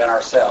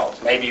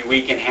ourselves. Maybe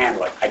we can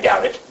handle it. I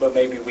doubt it, but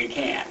maybe we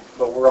can.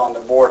 But we're on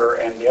the border,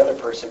 and the other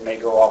person may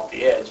go off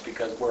the edge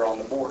because we're on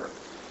the border.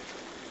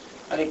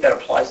 I think that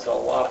applies to a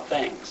lot of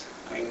things.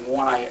 I mean,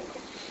 one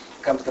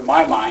comes to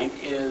my mind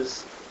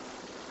is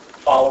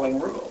following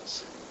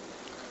rules.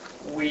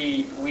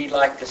 We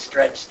like to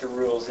stretch the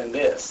rules in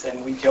this,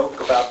 and we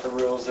joke about the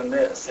rules in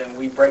this, and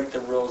we break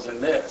the rules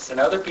in this. And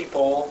other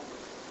people,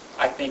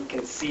 I think,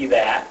 can see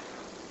that,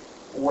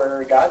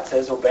 where God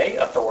says obey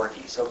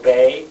authorities,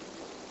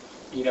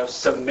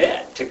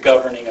 submit to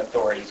governing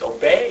authorities,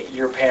 obey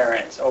your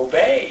parents,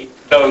 obey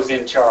those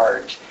in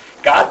charge.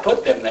 God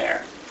put them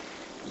there.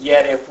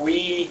 Yet if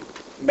we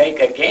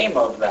make a game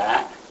of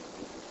that,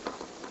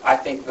 I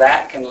think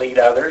that can lead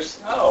others.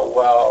 Oh,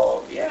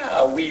 well,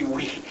 yeah, we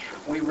really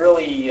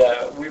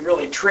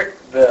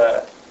tricked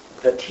the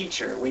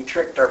teacher. We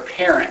tricked our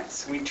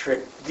parents. We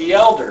tricked the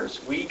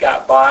elders. We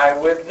got by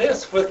with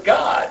this, with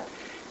God.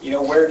 You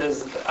know,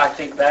 I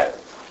think that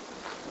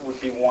would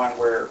be one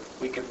where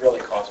we could really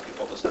cause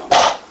people to stumble.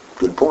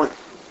 Good point.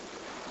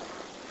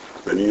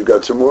 Maybe you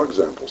got some more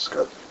examples,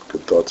 Scott.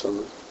 Good thoughts on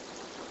this?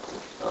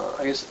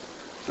 I guess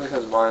something that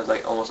comes to mind is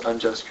like almost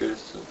unjust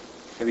criticism.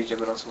 Maybe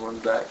jumping on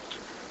someone's back.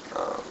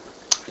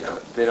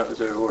 They don't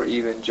deserve it, or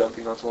even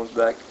jumping on someone's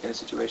back in a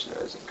situation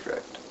that is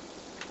incorrect.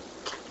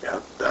 Yeah,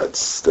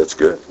 that's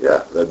good.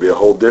 Yeah, that'd be a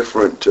whole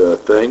different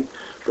thing,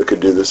 but could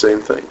do the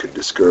same thing. Could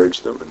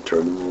discourage them and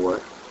turn them away.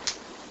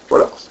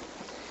 What else?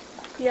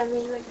 Yeah,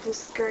 maybe like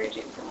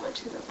discouraging someone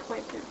to the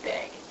point that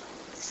they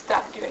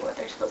stop doing what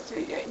they're supposed to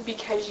be doing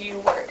because you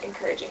weren't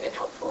encouraging and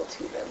helpful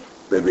to them.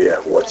 Maybe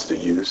what's the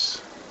use?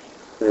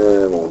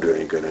 It won't do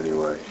any good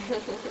anyway.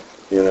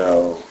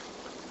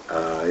 I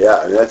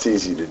mean, that's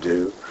easy to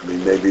do. I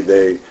mean, maybe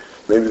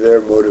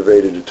they're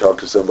motivated to talk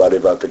to somebody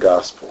about the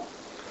gospel.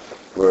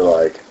 We're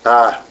like,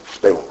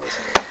 they won't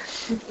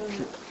listen.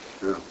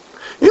 You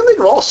can think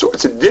of all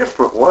sorts of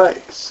different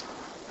ways.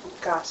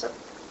 Gossip.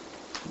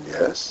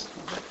 Yes.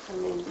 I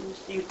mean,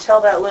 you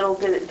tell that little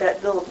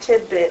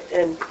tidbit,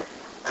 and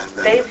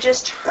they've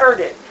just heard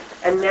it,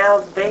 and now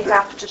they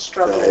have to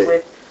struggle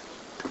with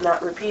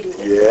not repeating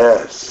it.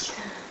 Yes.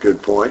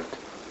 Good point.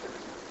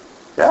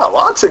 Yeah,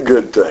 lots of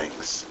good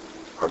things.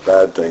 Or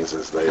bad things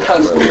as they are.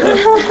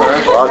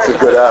 Lots of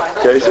good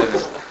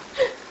applications.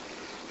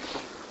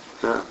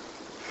 Yeah.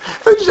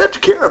 We just have to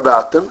care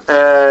about them,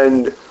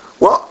 and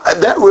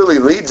that really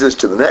leads us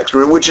to the next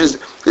one, which is,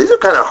 these are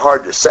kind of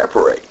hard to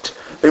separate.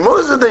 I mean,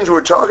 most of the things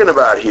we're talking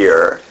about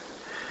here,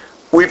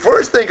 we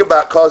first think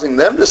about causing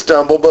them to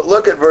stumble, but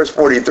look at verse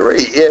 43.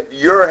 If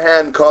your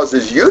hand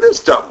causes you to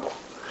stumble.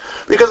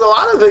 Because a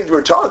lot of things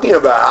we're talking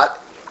about,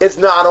 it's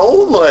not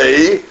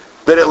only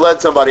that it led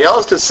somebody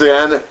else to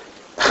sin,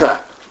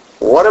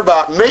 what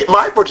about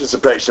my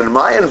participation,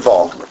 my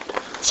involvement?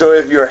 So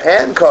if your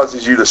hand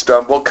causes you to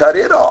stumble, cut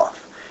it off.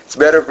 It's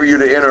better for you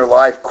to enter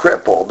life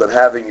crippled than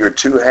having your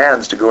two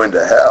hands to go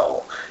into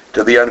hell,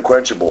 to the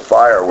unquenchable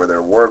fire where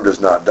their worm does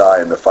not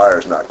die and the fire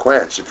is not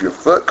quenched. If your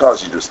foot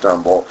causes you to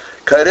stumble,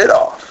 cut it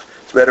off.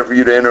 It's better for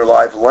you to enter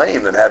life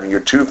lame than having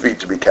your 2 feet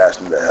to be cast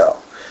into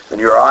hell, and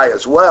your eye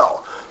as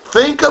well.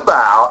 Think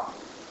about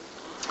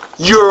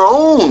your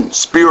own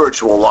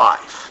spiritual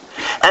life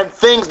and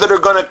things that are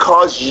going to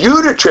cause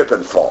you to trip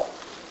and fall.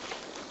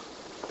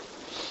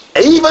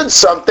 Even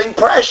something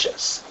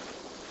precious.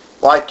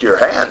 like your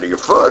hand or your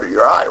foot or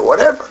your eye or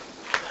whatever.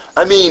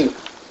 I mean,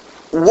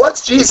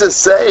 what's Jesus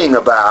saying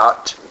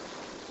about,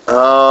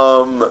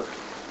 the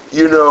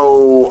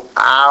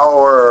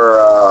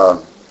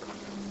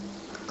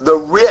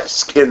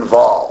risk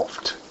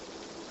involved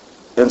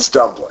in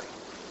stumbling?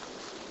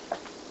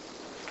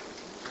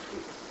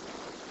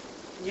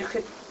 You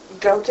could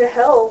go to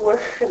hell or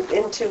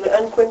into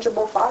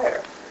unquenchable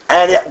fire.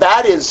 And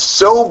that is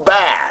so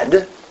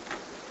bad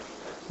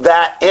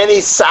that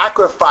any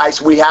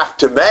sacrifice we have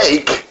to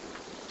make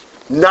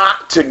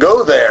not to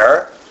go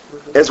there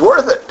is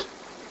worth it.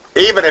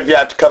 Even if you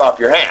have to cut off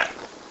your hand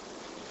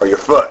or your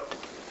foot.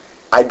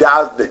 I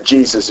doubt that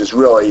Jesus is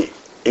really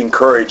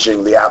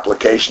encouraging the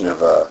application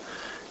of a,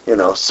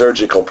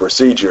 surgical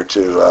procedure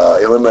to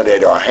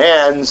eliminate our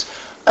hands.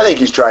 I think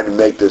he's trying to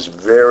make this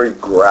very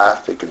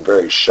graphic and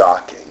very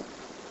shocking.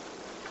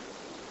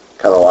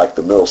 Kind of like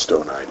the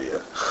millstone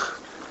idea.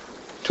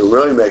 To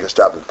really make us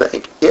stop and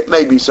think. It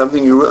may be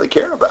something you really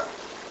care about.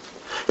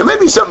 It may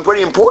be something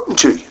pretty important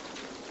to you.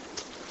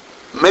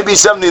 It may be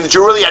something that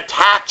you're really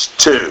attached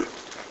to.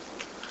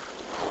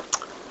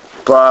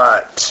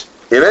 But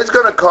if it's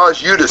going to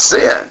cause you to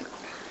sin,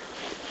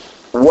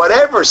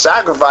 whatever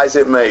sacrifice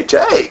it may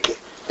take,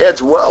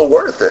 it's well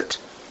worth it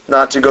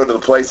not to go to the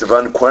place of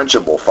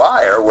unquenchable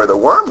fire where the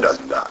worm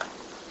doesn't die.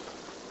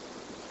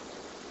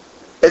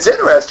 It's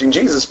interesting,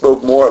 Jesus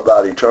spoke more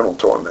about eternal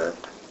torment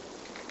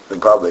than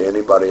probably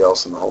anybody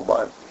else in the whole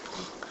Bible.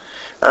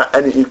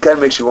 And it kind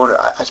of makes you wonder,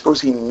 I suppose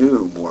he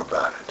knew more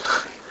about it.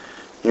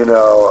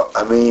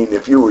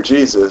 If you were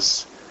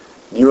Jesus,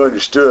 you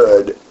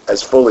understood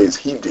as fully as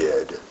he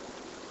did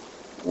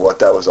what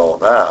that was all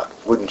about.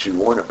 Wouldn't you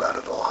warn about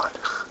it a lot?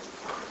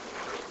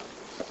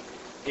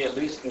 He at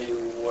least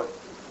knew what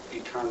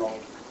eternal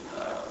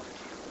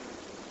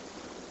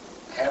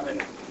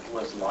heaven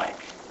was like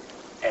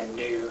and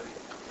knew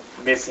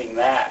missing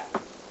that.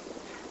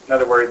 In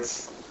other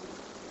words,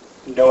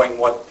 knowing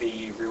what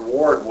the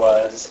reward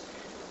was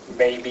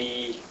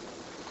maybe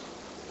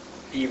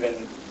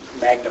even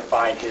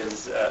magnified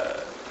his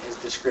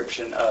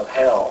description of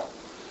hell.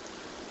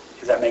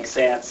 Does that make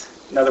sense?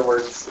 In other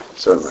words,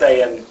 Certainly.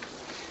 Saying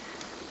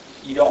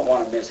you don't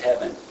want to miss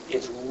heaven.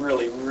 It's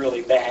really,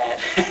 really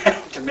bad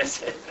to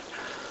miss it.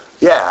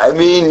 Yeah,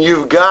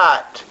 you've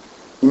got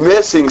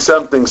missing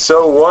something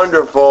so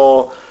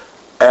wonderful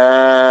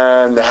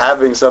and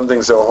having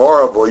something so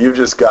horrible. You've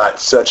just got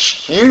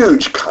such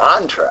huge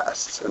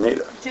contrasts,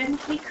 Anita.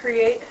 Didn't he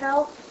create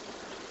hell?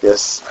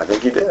 Yes, I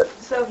think he did.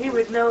 So he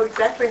would know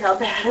exactly how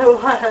bad it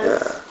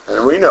was. Yeah,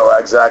 and we know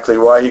exactly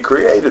why he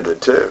created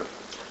it too.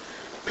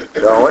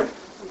 Don't we? A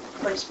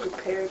place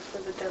prepared for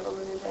the devil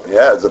and his angels.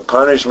 Yeah, it's a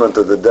punishment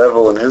that the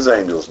devil and his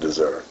angels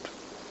deserved.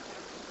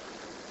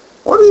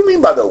 What do you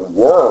mean by the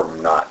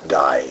worm not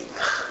dying?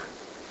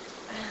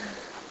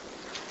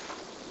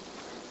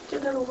 The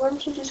little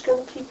worms are just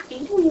going to keep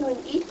eating you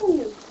and eating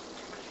you.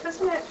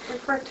 Doesn't it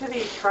refer to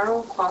the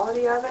eternal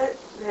quality of it?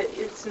 That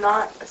it's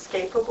not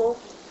escapable?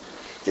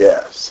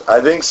 Yes,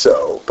 I think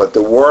so. But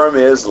the worm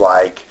is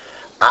like,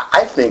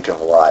 I think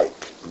of like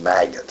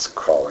maggots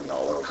crawling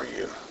all over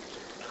you.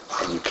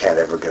 And you can't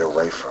ever get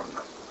away from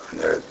them. And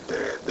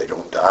they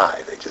don't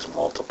die. They just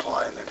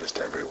multiply and they're just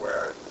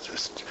everywhere. It's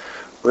just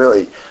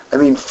really,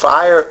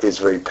 fire is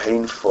very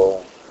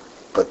painful,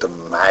 but the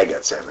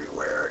maggots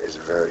everywhere is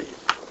very,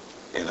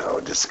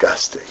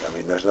 disgusting.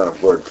 There's not a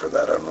word for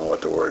that. I don't know what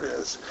the word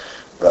is.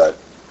 But,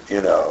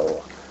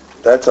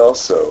 that's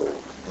also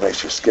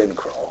makes your skin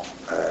crawl.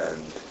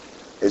 And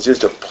it's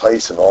just a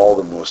place of all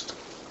the most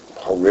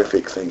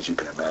horrific things you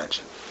can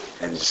imagine.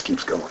 And it just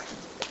keeps going.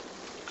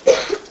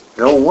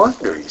 No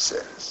wonder, he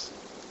says,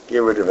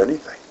 get rid of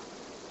anything,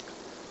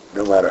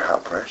 no matter how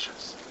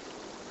precious.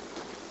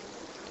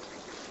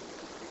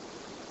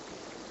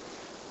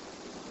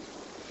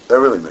 That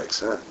really makes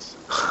sense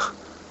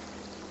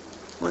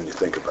when you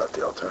think about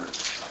the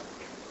alternative.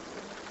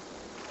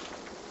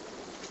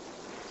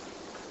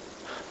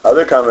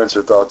 Other comments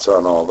or thoughts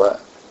on all that?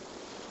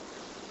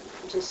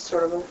 Just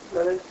sort of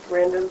another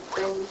random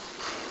thing.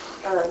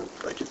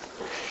 Thank you.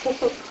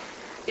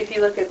 If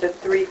you look at the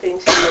three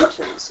things he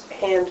mentions,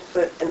 hand,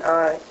 foot, and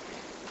eye,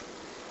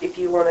 if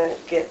you want to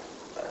get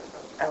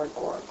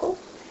allegorical,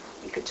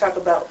 you could talk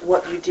about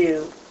what you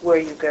do, where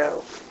you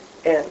go,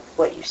 and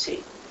what you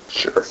see.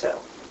 Sure.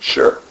 So,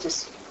 Sure.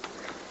 just,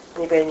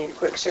 anybody need a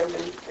quick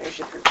sermon? There's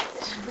your fruit.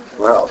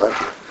 Well, thank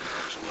you.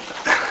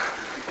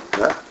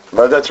 Yeah,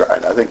 but that's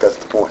right. I think that's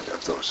the point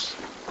of those.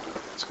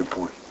 That's a good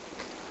point.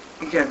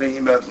 I'm kind of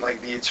thinking about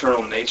the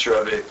eternal nature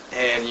of it,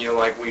 and we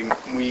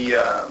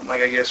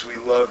I guess we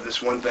love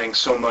this one thing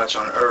so much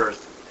on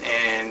earth,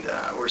 and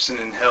we're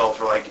sitting in hell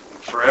for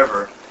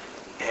forever,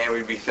 and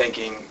we'd be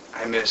thinking,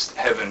 I missed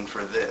heaven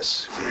for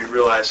this. We'd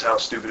realize how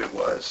stupid it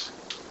was.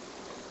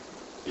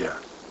 Yeah.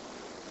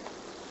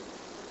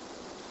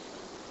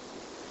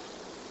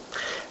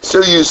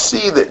 So you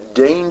see that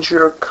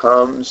danger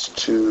comes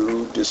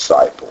to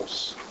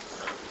disciples,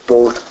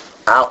 both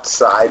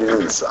outside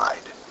and inside.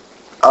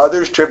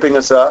 Others tripping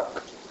us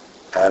up,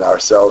 and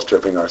ourselves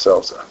tripping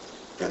ourselves up.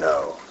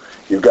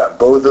 you've got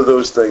both of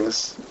those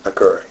things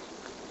occurring.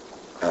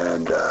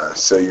 And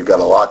so you've got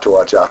a lot to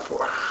watch out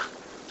for.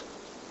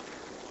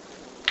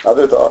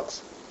 Other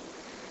thoughts?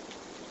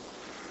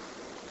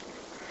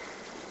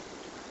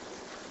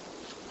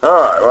 All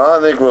right, well,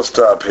 I think we'll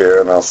stop here,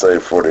 and I'll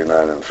save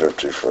 49 and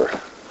 50 for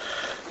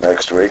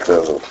next week.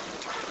 Those will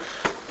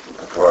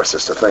force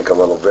us to think a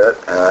little bit.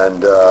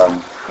 And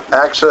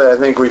actually, I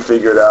think we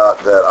figured out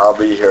that I'll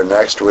be here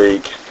next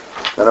week,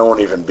 and I won't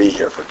even be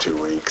here for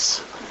 2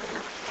 weeks.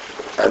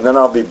 And then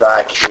I'll be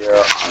back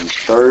here on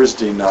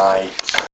Thursday night